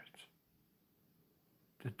scared.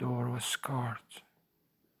 The door was scarred.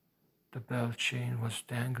 The bell chain was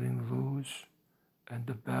dangling loose, and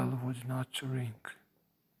the bell would not ring.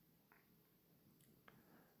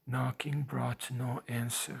 Knocking brought no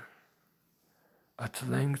answer. At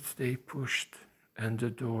length they pushed, and the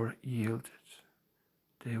door yielded.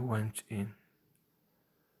 They went in.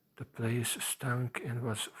 The place stank and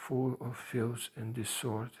was full of filth and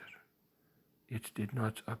disorder. It did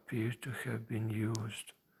not appear to have been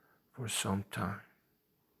used for some time.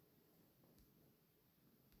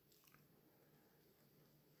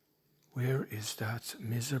 "Where is that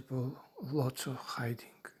miserable Lotto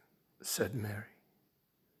hiding?" said Mary.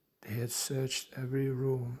 They had searched every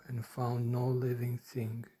room and found no living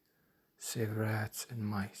thing save rats and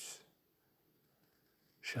mice.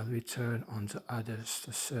 "Shall we turn on the others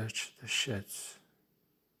to search the sheds?"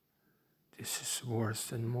 "This is worse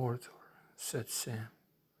than Mordor," said Sam.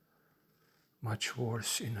 "Much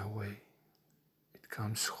worse in a way. It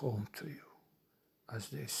comes home to you, as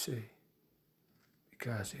they say,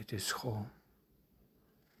 because it is home,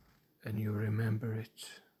 and you remember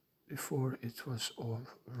it before it was all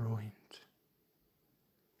ruined."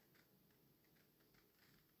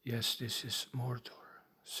 "Yes, this is Mordor,"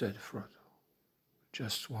 said Frodo,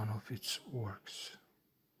 "just one of its works."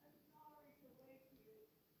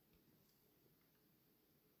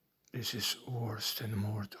 "This is worse than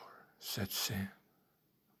Mordor," said Sam.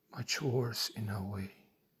 "Much worse in a way.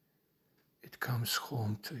 It comes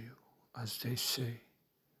home to you, as they say,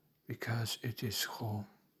 because it is home,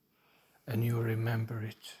 and you remember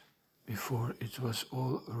it before it was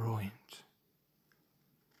all ruined."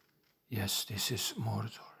 "Yes, this is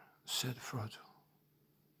Mordor," said Frodo.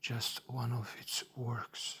 "Just one of its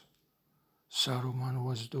works. Saruman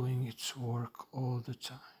was doing its work all the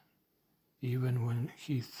time, even when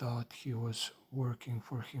he thought he was working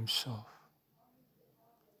for himself.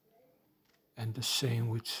 And the same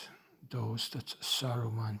with those that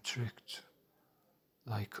Saruman tricked,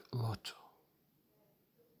 like Lotto."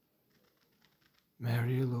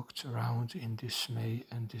 Mary looked around in dismay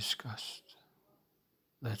and disgust.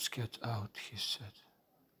 "Let's get out," he said.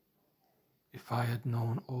 "If I had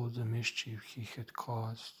known all the mischief he had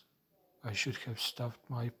caused, I should have stuffed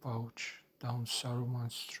my pouch down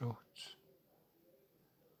Saruman's throat."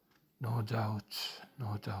 No doubt,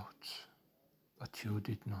 but you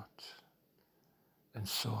did not, and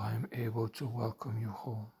so I am able to welcome you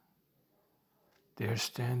home." There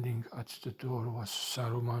standing at the door was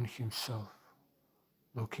Saruman himself,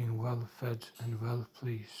 looking well fed and well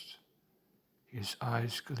pleased. His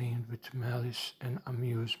eyes gleamed with malice and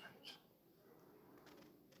amusement.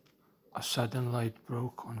 A sudden light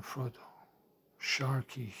broke on Frodo.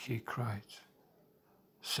 "Sharky," he cried.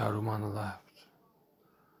 Saruman laughed.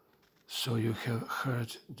 "So you have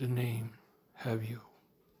heard the name, have you?"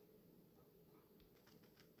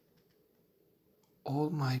 "All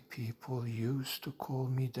my people used to call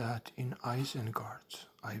me that in Isengard,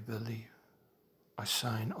 I believe. A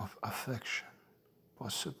sign of affection,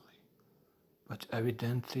 possibly. But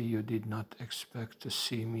evidently you did not expect to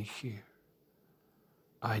see me here."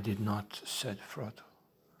 "I did not," said Frodo.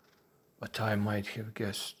 "But I might have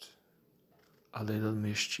guessed. A little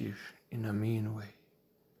mischief in a mean way.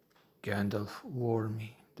 Gandalf warned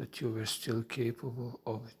me that you were still capable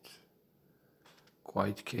of it."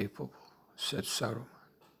 "Quite capable," said Saruman,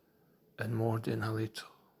 "and more than a little.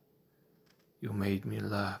 You made me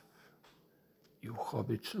laugh, you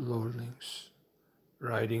hobbit lordlings,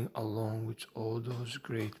 riding along with all those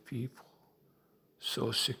great people,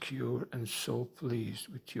 so secure and so pleased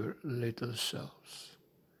with your little selves.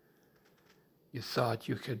 You thought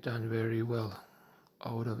you had done very well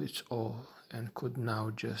out of it all and could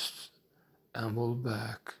now just amble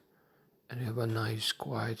back and have a nice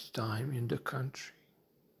quiet time in the country.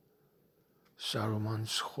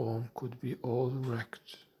 Saruman's home could be all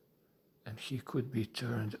wrecked and he could be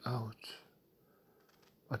turned out,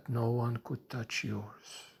 but no one could touch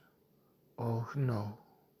yours. Oh no,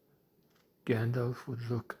 Gandalf would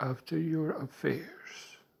look after your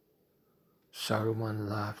affairs. Saruman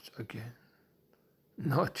laughed again.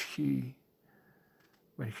 Not he.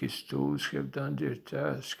 When his tools have done their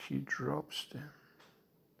task, he drops them.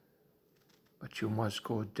 But you must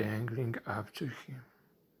go dangling after him,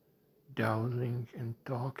 dawdling and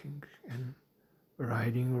talking and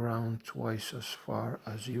riding round twice as far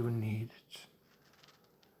as you need it.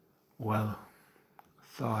 Well,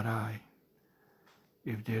 thought I,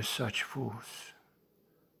 if they're such fools,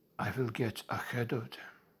 I will get ahead of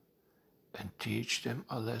them and teach them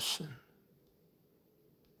a lesson.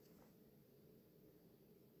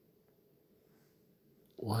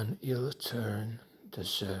 One ill turn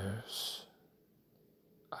deserves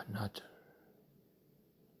another.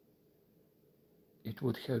 It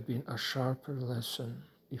would have been a sharper lesson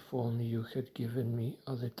if only you had given me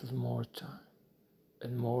a little more time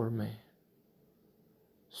and more men.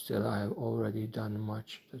 Still, I have already done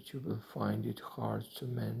much that you will find it hard to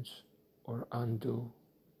mend or undo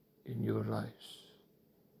in your lives.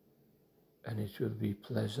 And it will be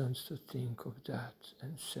pleasant to think of that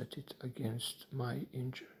and set it against my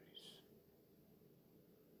injuries.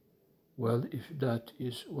 Well, if that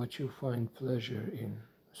is what you find pleasure in,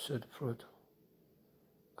 said Frodo,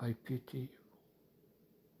 I pity you.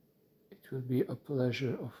 It will be a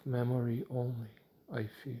pleasure of memory only, I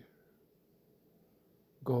fear.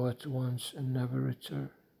 Go at once and never return.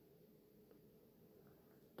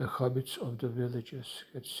 The hobbits of the villages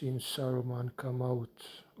had seen Saruman come out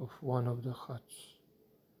of one of the huts,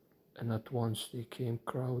 and at once they came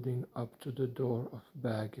crowding up to the door of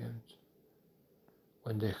Bag End.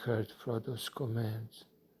 When they heard Frodo's command,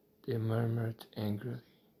 they murmured angrily,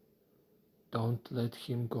 "Don't let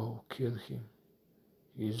him go, kill him.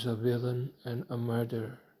 He is a villain and a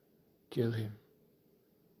murderer. Kill him."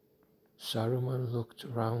 Saruman looked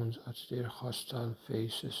round at their hostile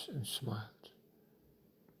faces and smiled.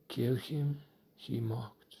 "Kill him," he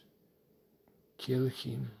mocked. "Kill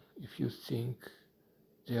him if you think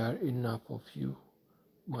there are enough of you,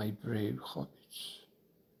 my brave hobbits."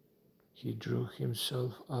 He drew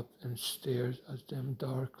himself up and stared at them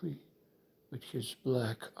darkly with his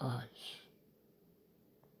black eyes.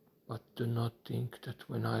 "But do not think that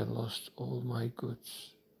when I lost all my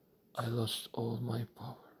goods, I lost all my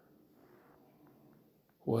power.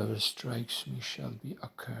 Whoever strikes me shall be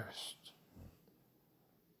accursed,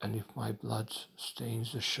 and if my blood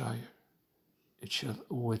stains the Shire, it shall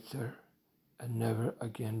wither and never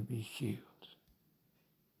again be healed."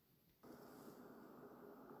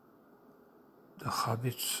 The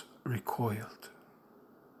hobbits recoiled,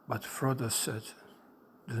 but Frodo said,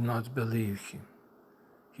 "Do not believe him.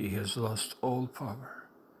 He has lost all power,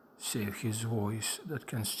 save his voice that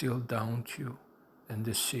can still daunt you and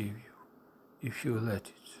deceive you, if you let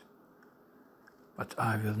it. But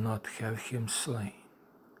I will not have him slain.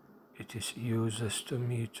 It is useless to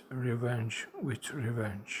meet revenge with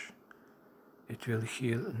revenge. It will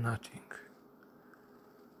heal nothing.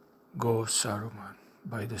 Go, Saruman,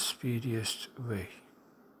 by the speediest way."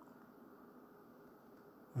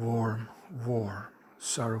 "Worm, worm,"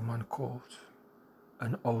 Saruman called,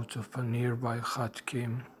 and out of a nearby hut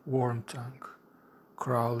came Wormtongue,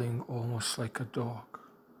 crawling almost like a dog.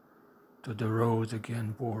 "To the road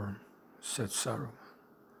again, Worm," said Saruman.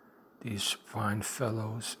 "These fine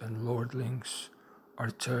fellows and lordlings are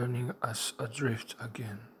turning us adrift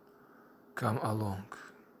again. Come along."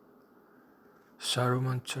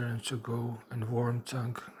 Saruman turned to go, and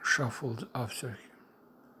Wormtongue shuffled after him.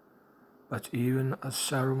 But even as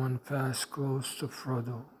Saruman passed close to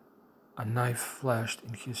Frodo, a knife flashed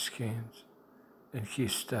in his hand, and he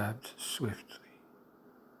stabbed swiftly.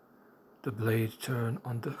 The blade turned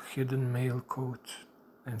on the hidden mailcoat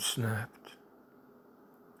and snapped.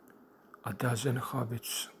 A dozen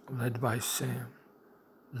hobbits, led by Sam,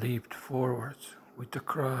 leaped forward with a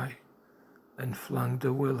cry and flung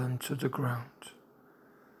the villain to the ground.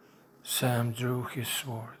 Sam drew his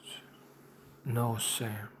sword. "No,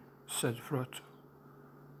 Sam," said Frodo,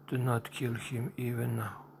 "do not kill him even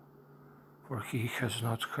now, for he has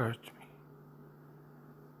not hurt me."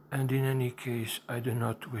 And in any case, I do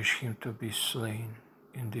not wish him to be slain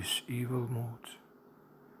in this evil mood.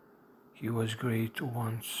 He was great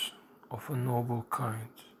once, of a noble kind,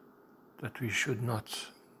 that we should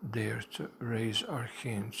not dare to raise our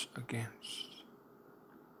hands against.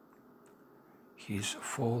 He is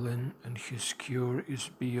fallen and his cure is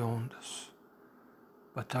beyond us,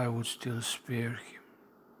 but I would still spare him,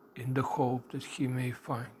 in the hope that he may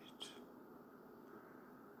find it.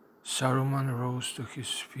 Saruman rose to his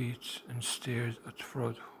feet and stared at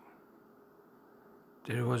Frodo.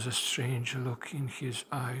 There was a strange look in his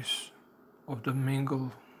eyes of the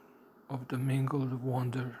mingled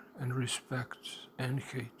wonder and respect and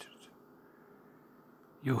hatred.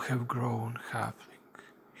 You have grown, halfling,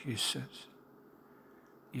 he said.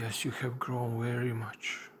 Yes, you have grown very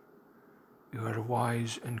much. You are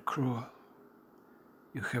wise and cruel.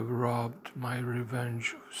 You have robbed my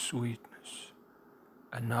revenge of sweetness,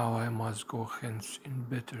 and now I must go hence in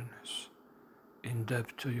bitterness, in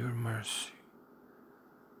debt to your mercy.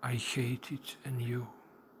 I hate it and you.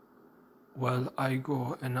 Well, I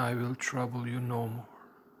go and I will trouble you no more,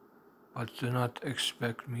 but do not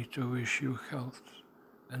expect me to wish you health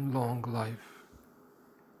and long life.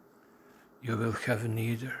 You will have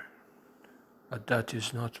neither, but that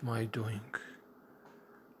is not my doing.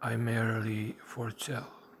 I merely foretell.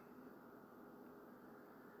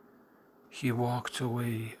 He walked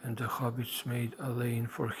away, and the hobbits made a lane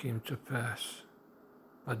for him to pass,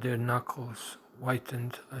 but their knuckles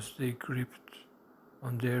whitened as they gripped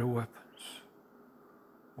on their weapons.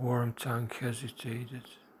 Wormtongue hesitated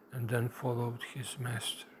and then followed his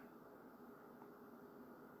master.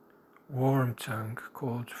 Wormtongue,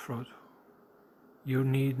 called Frodo, you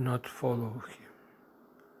need not follow him.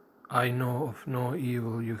 I know of no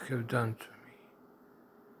evil you have done to me.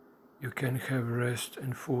 You can have rest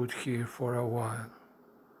and food here for a while,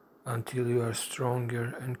 until you are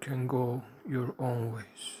stronger and can go your own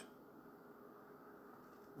ways.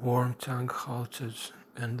 Wormtongue halted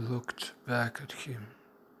and looked back at him,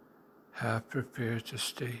 half prepared to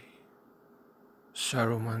stay.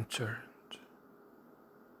 Saruman turned.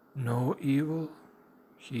 No evil?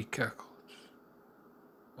 He cackled.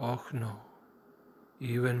 Oh no,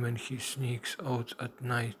 even when he sneaks out at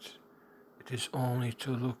night, it is only to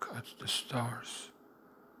look at the stars.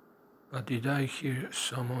 But did I hear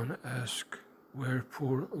someone ask where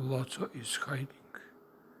poor Lotto is hiding?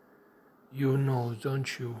 You know,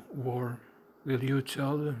 don't you, Worm? Will you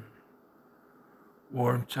tell them?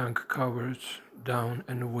 Wormtongue cowered down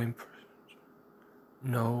and whimpered.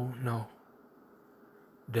 No, no.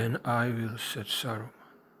 Then I will, said Saruman.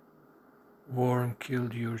 Worm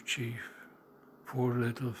killed your chief, poor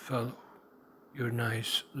little fellow, your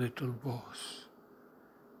nice little boss.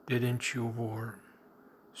 Didn't you, Worm?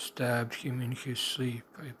 Stabbed him in his sleep,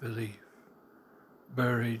 I believe.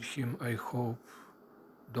 Buried him, I hope,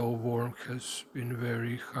 though Worm has been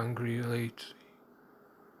very hungry lately.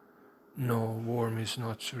 No, Worm is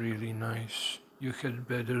not really nice. You had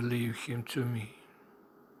better leave him to me.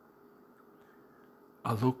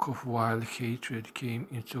 A look of wild hatred came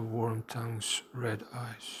into Wormtongue's red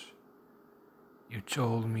eyes. You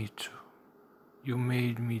told me to. You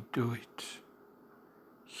made me do it.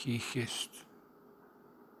 He hissed.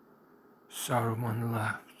 Saruman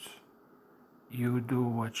laughed. You do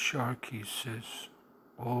what Sharky says,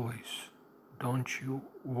 always, don't you,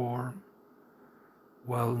 Worm?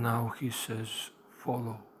 Well, now he says,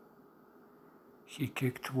 follow. He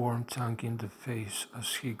kicked Wormtongue in the face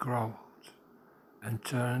as he growled, and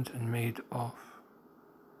turned and made off.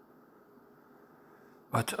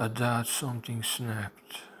 But at that something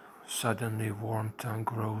snapped. Suddenly Wormtongue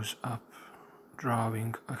rose up,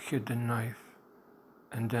 drawing a hidden knife,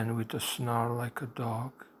 and then with a snarl like a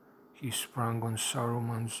dog, he sprang on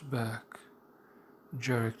Saruman's back,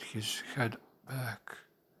 jerked his head back,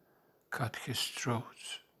 cut his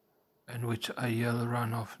throat, and with a yell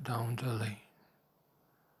ran off down the lane.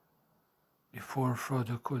 Before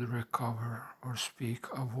Frodo could recover or speak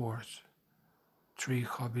a word, 3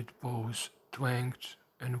 hobbit bows twanged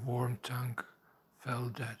and Wormtongue fell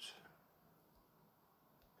dead.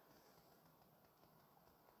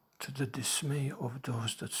 To the dismay of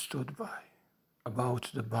those that stood by,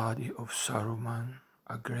 about the body of Saruman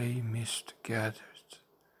a grey mist gathered,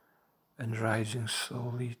 and rising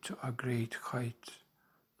slowly to a great height,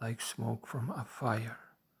 like smoke from a fire,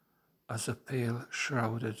 as a pale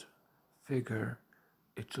shrouded figure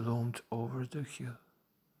it loomed over the hill.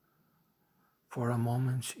 For a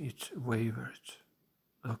moment it wavered,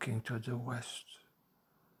 looking to the west,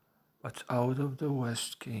 but out of the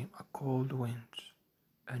west came a cold wind,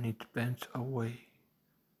 and it bent away,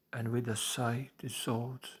 and with a sigh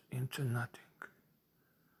dissolved into nothing.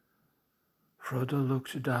 Frodo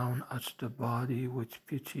looked down at the body with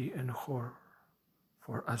pity and horror,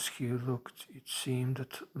 for as he looked it seemed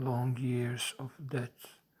that long years of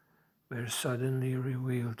death were suddenly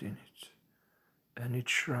revealed in it, and it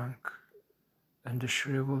shrunk, and the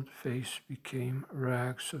shriveled face became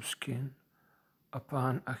rags of skin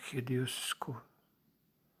upon a hideous skull.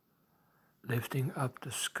 Lifting up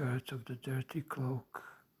the skirt of the dirty cloak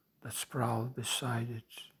that sprawled beside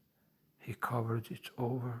it, he covered it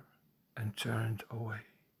over and turned away.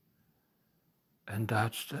 "And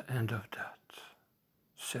that's the end of that,"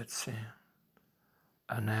 said Sam.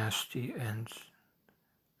 "A nasty end,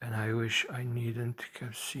 and I wish I needn't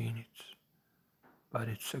have seen it, but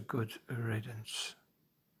it's a good riddance."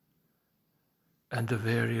 "And the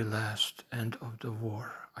very last end of the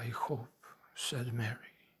war, I hope," said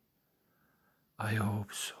Mary. "I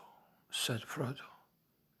hope so," said Frodo,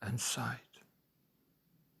 and sighed.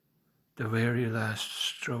 "The very last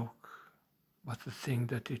stroke, but to think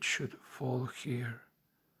that it should fall here,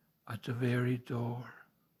 at the very door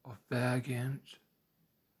of Bag End.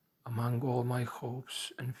 Among all my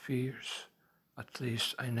hopes and fears, at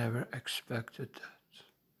least I never expected that.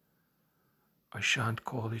 I shan't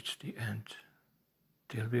call it the end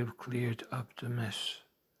till we've cleared up the mess,"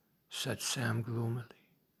 said Sam gloomily,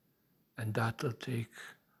 "and that'll take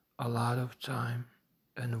a lot of time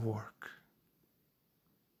and work."